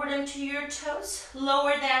 Rock forward into your toes.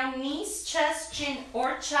 Lower down knees, chest, chin,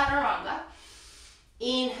 or chaturanga.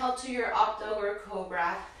 Inhale to your up dog or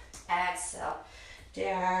cobra. Exhale,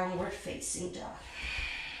 downward facing dog.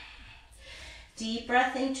 Deep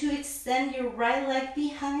breath in to extend your right leg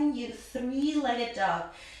behind you. 3-legged dog.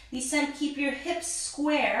 This time keep your hips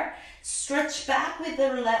square. Stretch back with the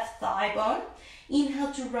left thigh bone.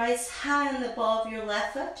 Inhale to rise high and above your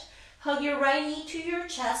left foot. Hug your right knee to your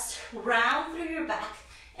chest. Round through your back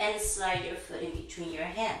and slide your foot in between your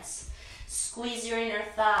hands. Squeeze your inner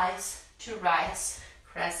thighs to rise.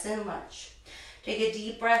 Crescent lunge. Take a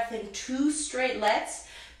deep breath in, 2 straight legs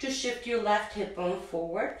to shift your left hip bone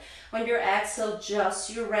forward. On your exhale,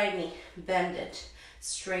 just your right knee. Bend it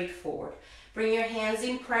straight forward. Bring your hands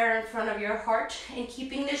in prayer in front of your heart and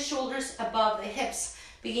keeping the shoulders above the hips,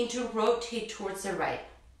 begin to rotate towards the right.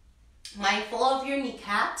 Mindful of your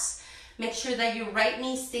kneecaps. Make sure that your right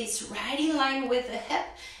knee stays right in line with the hip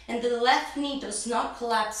and the left knee does not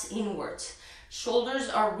collapse inwards. Shoulders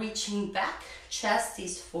are reaching back, chest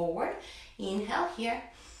is forward. Inhale here.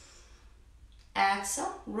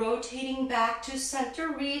 Exhale, rotating back to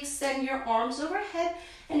center. Re-extend your arms overhead.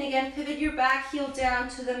 And again, pivot your back heel down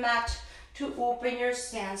to the mat to open your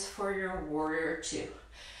stance for your warrior two.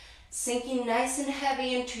 Sinking nice and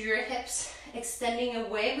heavy into your hips, extending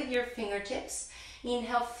away with your fingertips.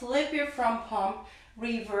 Inhale, flip your front palm,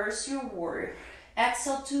 reverse your warrior.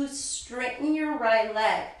 Exhale to straighten your right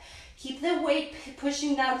leg. Keep the weight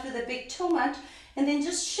pushing down through the big toe mat, and then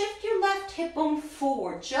just shift your left hip bone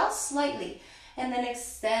forward, just slightly, and then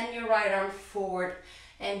extend your right arm forward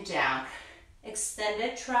and down.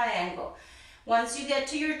 Extended triangle. Once you get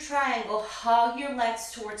to your triangle, hug your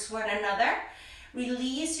legs towards one another.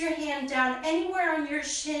 Release your hand down anywhere on your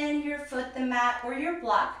shin, your foot, the mat, or your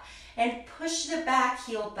block, and push the back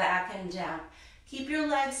heel back and down. Keep your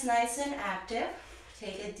legs nice and active.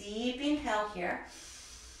 Take a deep inhale here.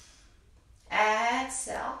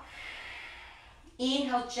 Exhale.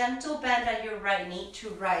 Inhale, gentle bend at your right knee to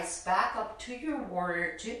rise back up to your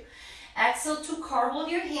warrior two. Exhale to cartwheel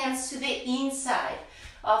your hands to the inside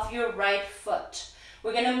of your right foot.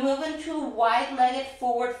 We're going to move into a wide-legged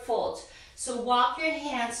forward fold. So walk your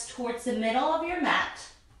hands towards the middle of your mat.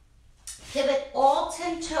 Pivot all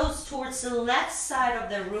 10 toes towards the left side of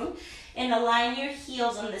the room and align your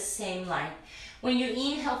heels on the same line. When you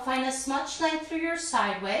inhale, find as much length through your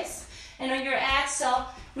sideways. And on your exhale,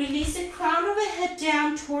 release the crown of the head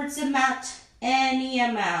down towards the mat, any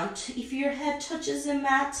amount. If your head touches the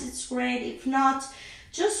mat, it's great. If not,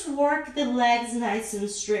 just work the legs nice and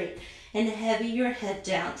straight and heavy your head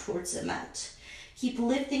down towards the mat. Keep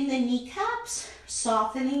lifting the kneecaps,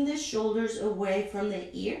 softening the shoulders away from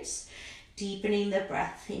the ears, deepening the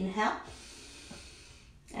breath. Inhale.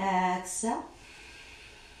 Exhale.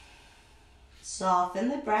 Soften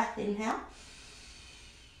the breath. Inhale.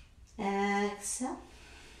 Exhale.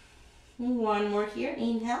 One more here.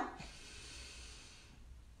 Inhale.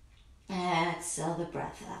 Exhale the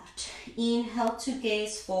breath out. Inhale to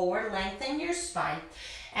gaze forward. Lengthen your spine.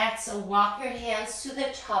 Exhale. Walk your hands to the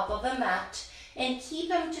top of the mat. And keep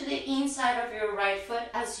them to the inside of your right foot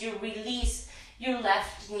as you release your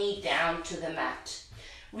left knee down to the mat.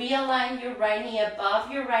 Realign your right knee above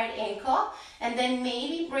your right ankle and then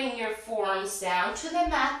maybe bring your forearms down to the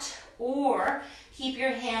mat or keep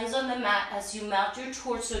your hands on the mat as you melt your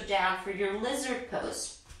torso down for your lizard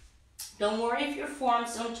pose. Don't worry if your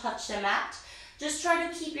forearms don't touch the mat. Just try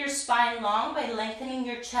to keep your spine long by lengthening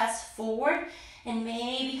your chest forward and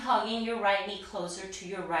maybe hugging your right knee closer to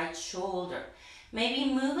your right shoulder.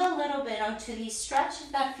 Maybe move a little bit onto the stretch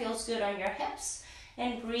if that feels good on your hips.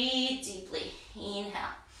 And breathe deeply.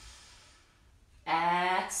 Inhale.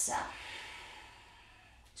 Exhale.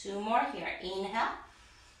 Two more here. Inhale.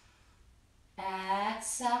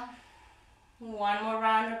 Exhale. One more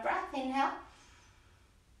round of breath. Inhale.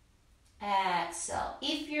 Exhale.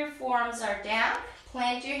 If your forearms are down,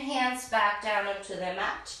 plant your hands back down onto the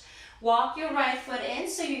mat. Walk your right foot in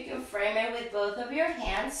so you can frame it with both of your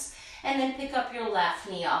hands. And then pick up your left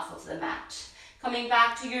knee off of the mat. Coming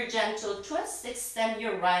back to your gentle twist, extend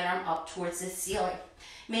your right arm up towards the ceiling.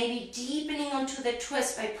 Maybe deepening onto the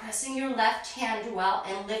twist by pressing your left hand well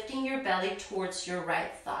and lifting your belly towards your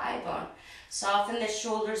right thigh bone. Soften the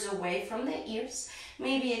shoulders away from the ears.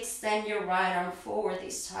 Maybe extend your right arm forward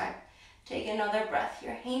this time. Take another breath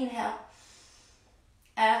here. Inhale.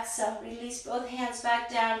 Exhale. Release both hands back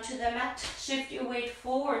down to the mat. Shift your weight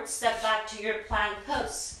forward. Step back to your plank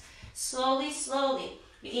pose. Slowly, slowly,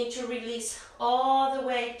 begin to release all the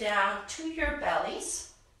way down to your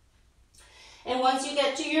bellies. And once you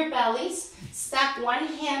get to your bellies, stack one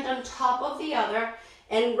hand on top of the other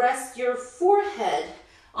and rest your forehead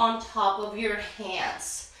on top of your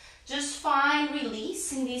hands. Just find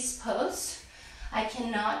release in this pose. I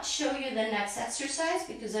cannot show you the next exercise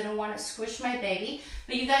because I don't want to squish my baby,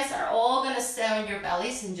 but you guys are all going to stay on your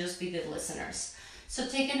bellies and just be good listeners. So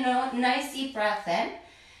take a nice deep breath in.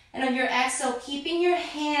 And on your exhale, keeping your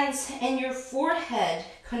hands and your forehead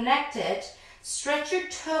connected, stretch your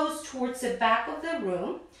toes towards the back of the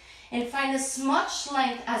room and find as much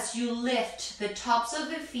length as you lift the tops of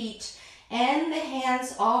the feet and the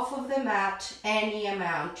hands off of the mat, any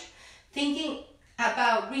amount. Thinking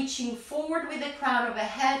about reaching forward with the crown of the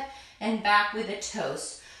head and back with the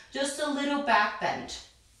toes. Just a little back bend.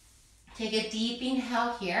 Take a deep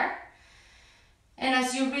inhale here. And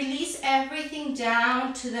as you release everything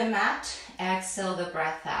down to the mat, exhale the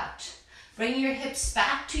breath out. Bring your hips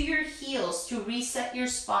back to your heels to reset your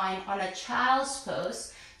spine on a child's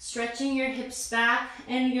pose. Stretching your hips back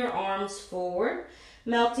and your arms forward.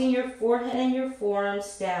 Melting your forehead and your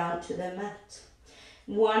forearms down to the mat.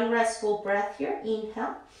 One restful breath here.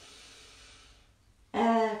 Inhale.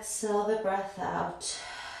 Exhale the breath out.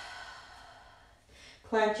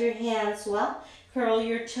 Plant your hands well. Curl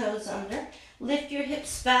your toes under. Lift your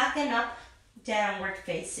hips back and up. Downward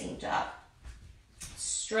facing dog.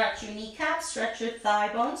 Stretch your kneecaps. Stretch your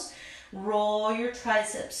thigh bones. Roll your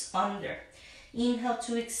triceps under. Inhale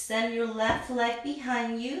to extend your left leg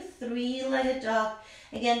behind you. Three-legged dog.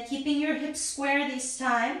 Again, keeping your hips square this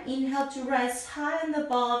time. Inhale to rise high on the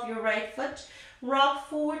ball of your right foot. Rock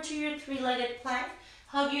forward to your three-legged plank.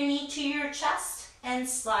 Hug your knee to your chest and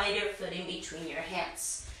slide your foot in between your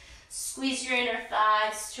hands. Squeeze your inner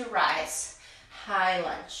thighs to rise. High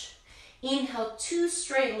lunge. Inhale, two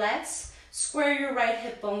straight legs. Square your right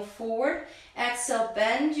hip bone forward. Exhale,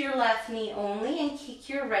 bend your left knee only and kick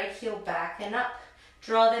your right heel back and up.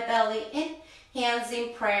 Draw the belly in, hands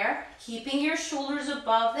in prayer. Keeping your shoulders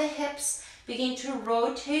above the hips. Begin to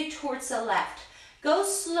rotate towards the left. Go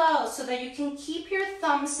slow so that you can keep your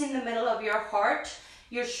thumbs in the middle of your heart,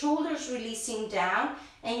 your shoulders releasing down,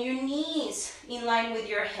 and your knees in line with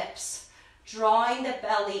your hips. Drawing the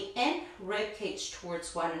belly in, rib cage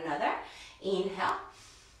towards one another. Inhale.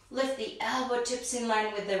 Lift the elbow tips in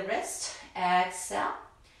line with the wrist. Exhale.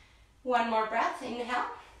 One more breath. Inhale.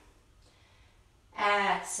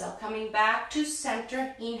 Exhale. Coming back to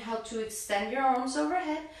center. Inhale to extend your arms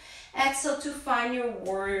overhead. Exhale to find your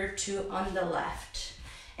warrior two on the left.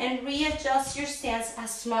 And readjust your stance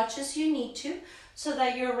as much as you need to so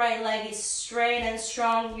that your right leg is straight and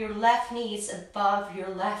strong. Your left knee is above your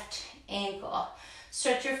left ankle.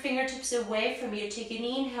 Stretch your fingertips away from you. Take an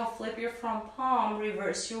inhale, flip your front palm,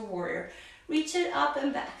 reverse your warrior. Reach it up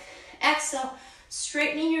and back. Exhale,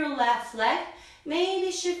 straightening your left leg. Maybe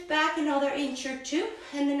shift back another inch or two.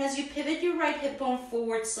 And then as you pivot your right hip bone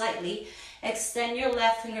forward slightly, extend your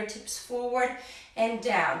left fingertips forward and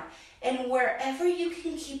down. And wherever you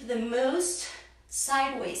can keep the most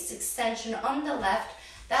sideways extension on the left,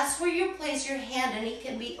 that's where you place your hand, and it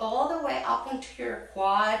can be all the way up onto your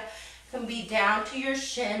quad, can be down to your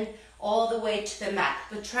shin, all the way to the mat.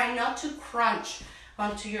 But try not to crunch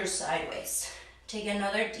onto your sideways. Take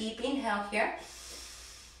another deep inhale here.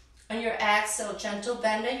 On your exhale, gentle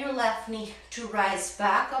bend at your left knee to rise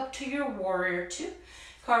back up to your warrior two.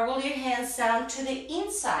 Cartwheel your hands down to the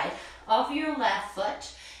inside of your left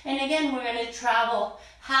foot. And again, we're going to travel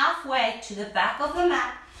halfway to the back of the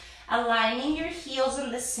mat, aligning your heels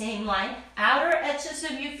on the same line, outer edges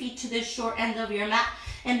of your feet to the short end of your mat.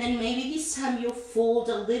 And then maybe this time you'll fold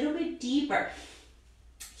a little bit deeper,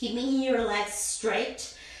 keeping your legs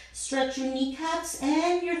straight. Stretch your kneecaps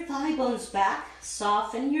and your thigh bones back.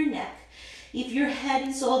 Soften your neck. If your head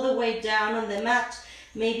is all the way down on the mat,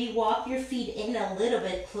 maybe walk your feet in a little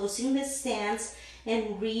bit, closing the stance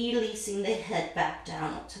and releasing the head back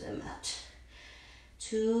down onto the mat.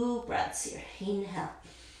 2 breaths here. Inhale.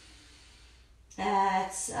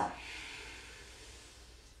 Exhale.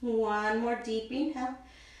 One more deep inhale.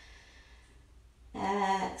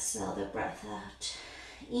 Exhale the breath out.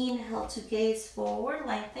 Inhale to gaze forward,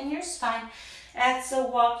 lengthen your spine.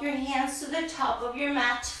 Exhale, walk your hands to the top of your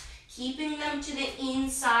mat, keeping them to the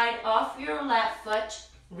inside of your left foot.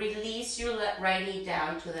 Release your right knee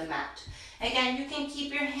down to the mat. Again, you can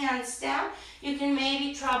keep your hands down. You can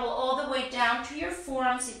maybe travel all the way down to your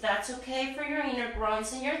forearms if that's okay for your inner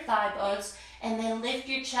groins and your thigh bones. And then lift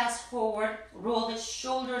your chest forward, roll the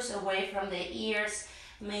shoulders away from the ears.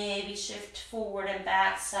 Maybe shift forward and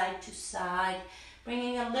back, side to side,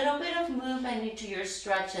 bringing a little bit of movement into your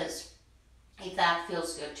stretches if that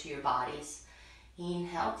feels good to your bodies.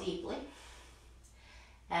 Inhale deeply.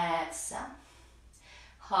 Exhale.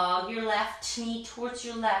 Hug your left knee towards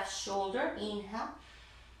your left shoulder. Inhale.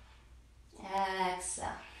 Exhale.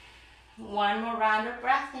 One more round of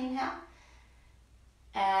breath. Inhale.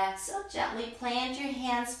 Exhale. Gently plant your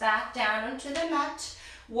hands back down onto the mat.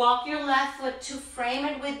 Walk your left foot to frame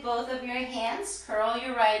it with both of your hands. Curl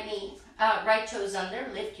your right toes under.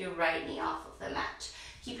 Lift your right knee off of the mat.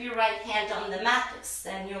 Keep your right hand on the mat.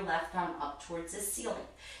 Extend your left arm up towards the ceiling.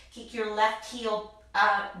 Kick your left heel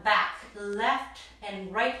back. Left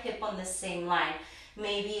and right hip on the same line.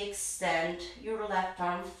 Maybe extend your left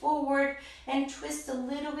arm forward and twist a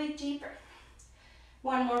little bit deeper.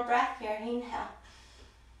 One more breath here. Inhale.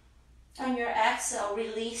 On your exhale,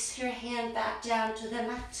 release your hand back down to the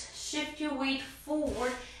mat. Shift your weight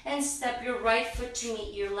forward and step your right foot to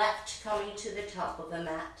meet your left, coming to the top of the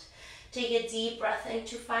mat. Take a deep breath in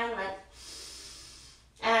to find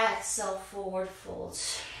length. Exhale, forward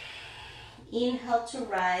folds. Inhale to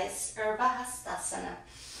rise, Urdhva Hastasana.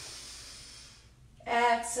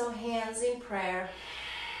 Exhale, hands in prayer.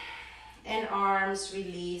 And arms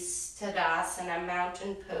release. Tadasana,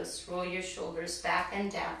 mountain pose. Roll your shoulders back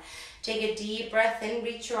and down. Take a deep breath in,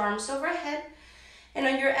 reach your arms overhead. And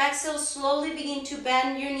on your exhale, slowly begin to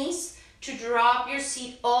bend your knees to drop your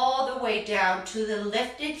seat all the way down to the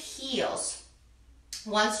lifted heels.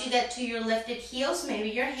 Once you get to your lifted heels, maybe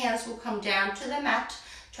your hands will come down to the mat.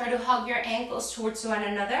 Try to hug your ankles towards one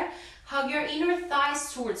another. Hug your inner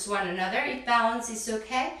thighs towards one another. If balance is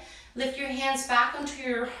okay, lift your hands back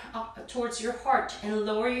towards your heart and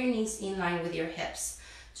lower your knees in line with your hips.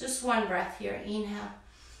 Just one breath here. Inhale.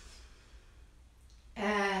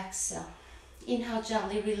 Exhale. Inhale,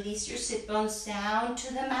 gently release your sit bones down to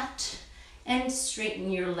the mat and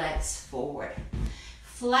straighten your legs forward.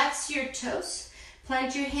 Flex your toes.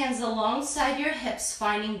 Plant your hands alongside your hips,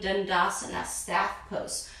 finding Dandasana, staff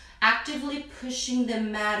pose. Actively pushing the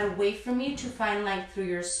mat away from you to find length through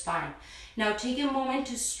your spine. Now take a moment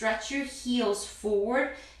to stretch your heels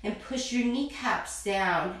forward and push your kneecaps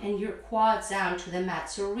down and your quads down to the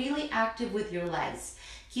mat. So really active with your legs.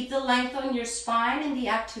 Keep the length on your spine and the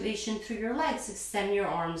activation through your legs. Extend your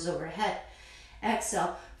arms overhead.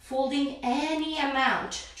 Exhale, folding any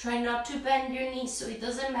amount. Try not to bend your knees, so it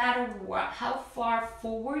doesn't matter how far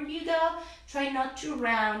forward you go. Try not to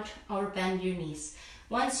round or bend your knees.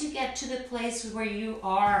 Once you get to the place where you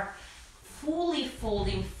are fully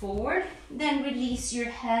folding forward, then release your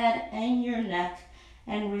head and your neck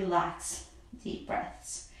and relax. Deep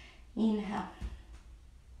breaths. Inhale.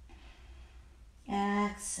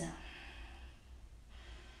 Exhale.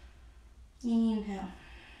 Inhale.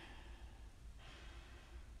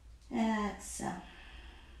 Exhale.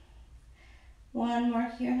 One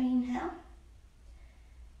more here. Inhale.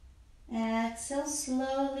 Exhale.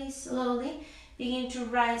 Slowly, slowly. Begin to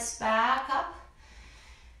rise back up.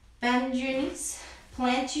 Bend your knees.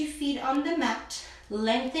 Plant your feet on the mat.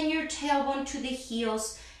 Lengthen your tailbone to the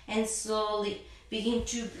heels and slowly begin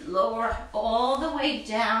to lower all the way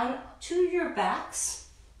down to your backs,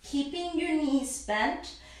 keeping your knees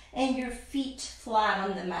bent and your feet flat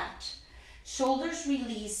on the mat. Shoulders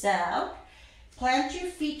release out. Plant your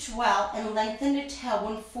feet well and lengthen the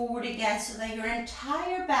tailbone forward again so that your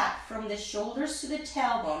entire back from the shoulders to the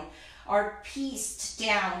tailbone are pieced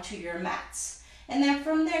down to your mats. And then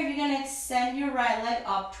from there, you're going to extend your right leg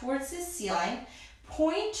up towards the ceiling.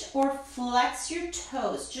 Point or flex your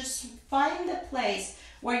toes. Just find the place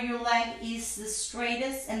where your leg is the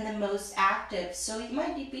straightest and the most active. So it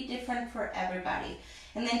might be different for everybody.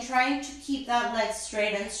 And then trying to keep that leg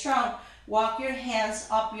straight and strong. Walk your hands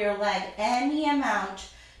up your leg any amount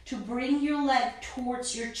to bring your leg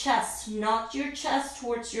towards your chest, not your chest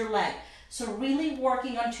towards your leg. So really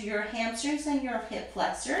working onto your hamstrings and your hip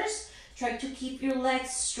flexors. Try to keep your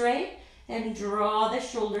legs straight and draw the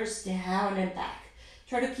shoulders down and back.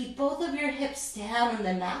 Try to keep both of your hips down on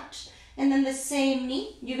the mat. And then the same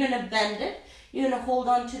knee, you're going to bend it. You're going to hold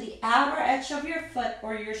on to the outer edge of your foot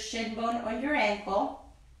or your shin bone on your ankle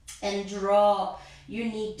and draw your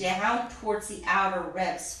knee down towards the outer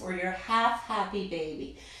ribs for your half happy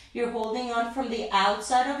baby. You're holding on from the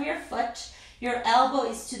outside of your foot. Your elbow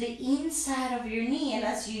is to the inside of your knee, and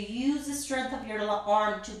as you use the strength of your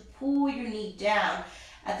arm to pull your knee down,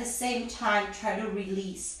 at the same time try to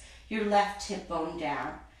release your left hip bone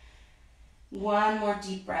down. One more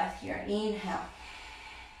deep breath here. Inhale.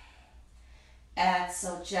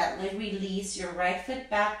 Exhale, gently release your right foot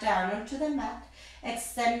back down onto the mat.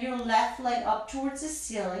 Extend your left leg up towards the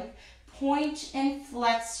ceiling. Point and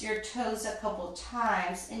flex your toes a couple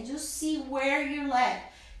times and just see where your leg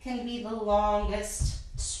can be the longest,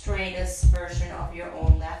 straightest version of your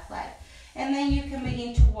own left leg. And then you can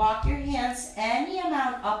begin to walk your hands any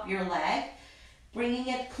amount up your leg, bringing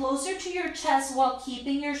it closer to your chest while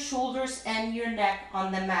keeping your shoulders and your neck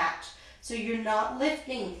on the mat. So you're not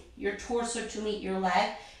lifting your torso to meet your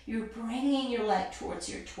leg, you're bringing your leg towards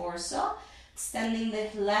your torso, extending the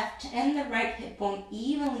left and the right hip bone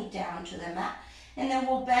evenly down to the mat. And then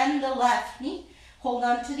we'll bend the left knee. Hold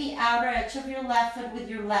on to the outer edge of your left foot with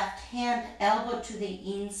your left hand, elbow to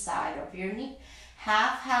the inside of your knee.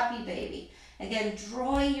 Half happy baby. Again,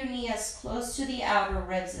 drawing your knee as close to the outer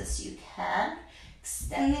ribs as you can.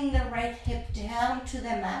 Extending the right hip down to the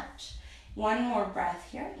mat. One more breath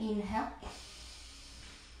here. Inhale.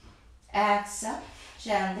 Exhale.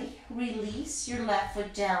 Gently release your left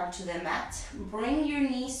foot down to the mat. Bring your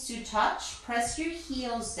knees to touch. Press your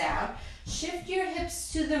heels down. Shift your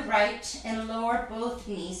hips to the right and lower both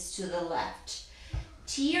knees to the left.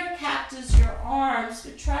 T or cactus your arms,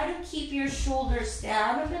 but try to keep your shoulders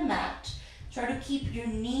down on the mat. Try to keep your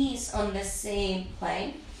knees on the same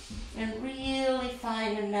plane. And really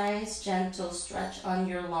find a nice gentle stretch on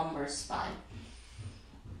your lumbar spine.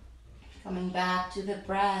 Coming back to the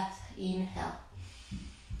breath, inhale.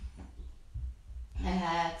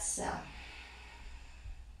 Exhale.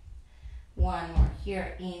 One more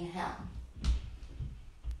here, inhale.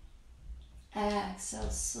 Exhale,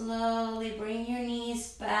 slowly bring your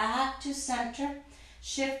knees back to center.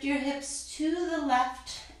 Shift your hips to the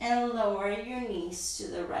left and lower your knees to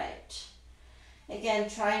the right. Again,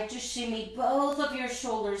 trying to shimmy both of your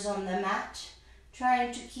shoulders on the mat.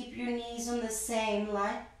 Trying to keep your knees on the same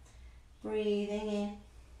line. Breathing in.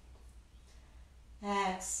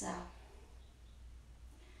 Exhale.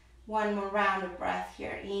 One more round of breath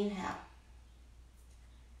here. Inhale.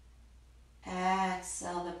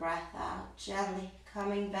 Exhale the breath out. Gently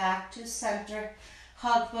coming back to center.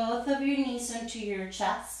 Hug both of your knees into your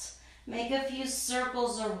chest. Make a few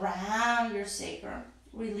circles around your sacrum.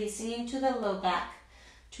 Releasing into the low back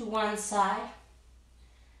to one side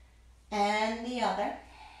and the other.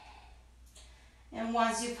 And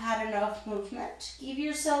once you've had enough movement, give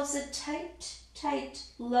yourselves a tight,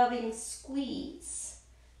 loving squeeze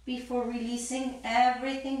before releasing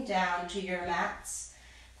everything down to your mats,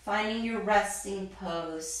 finding your resting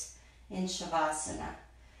pose in Shavasana.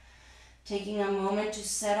 Taking a moment to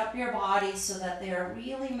set up your body so that they are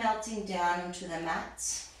really melting down into the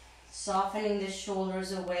mats. Softening the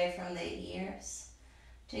shoulders away from the ears.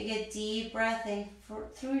 Take a deep breath in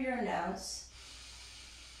through your nose.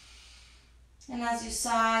 And as you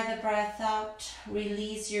sigh the breath out,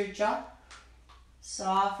 release your jaw.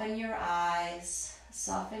 Soften your eyes,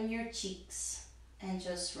 soften your cheeks, and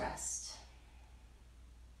just rest.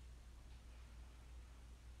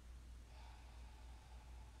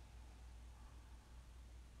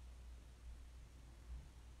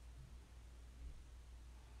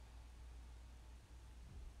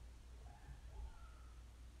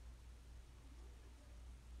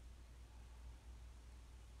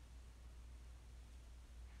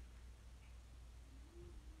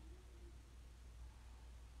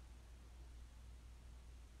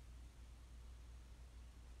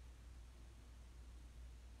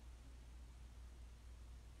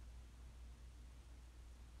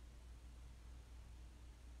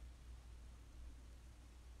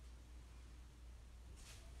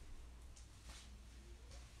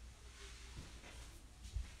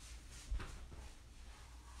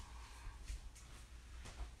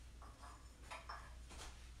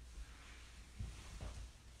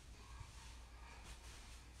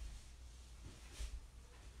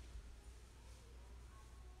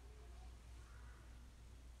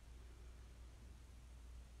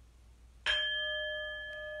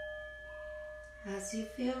 As you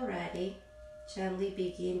feel ready, gently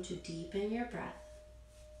begin to deepen your breath.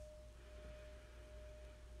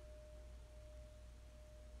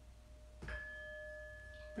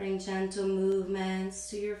 Bring gentle movements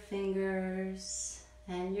to your fingers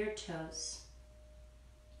and your toes.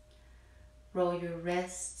 Roll your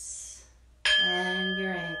wrists and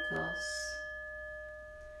your ankles.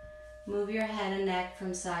 Move your head and neck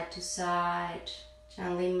from side to side,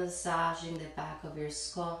 gently massaging the back of your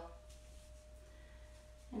skull.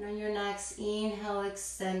 And on your next inhale,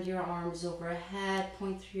 extend your arms overhead,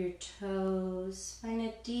 point through your toes. Find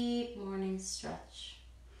a deep morning stretch.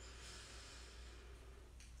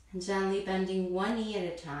 And gently bending one knee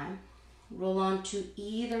at a time, roll onto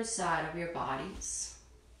either side of your bodies.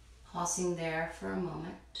 Pausing there for a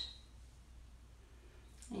moment.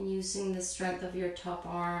 And using the strength of your top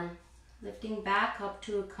arm, lifting back up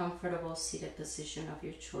to a comfortable seated position of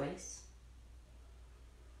your choice.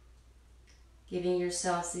 Giving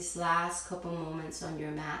yourselves these last couple moments on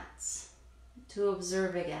your mats to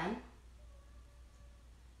observe again,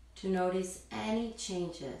 to notice any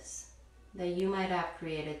changes that you might have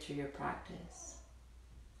created through your practice,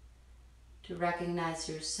 to recognize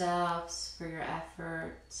yourselves for your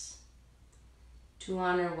efforts, to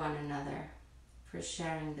honor one another for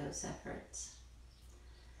sharing those efforts.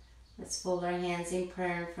 Let's fold our hands in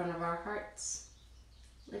prayer in front of our hearts.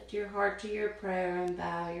 Lift your heart to your prayer and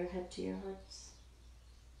bow your head to your hearts.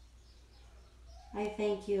 I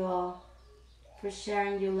thank you all for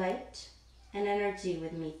sharing your light and energy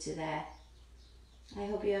with me today. I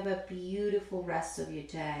hope you have a beautiful rest of your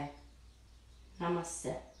day.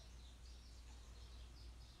 Namaste.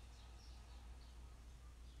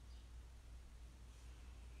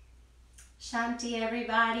 Shanti,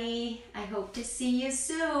 everybody. I hope to see you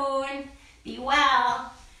soon. Be well.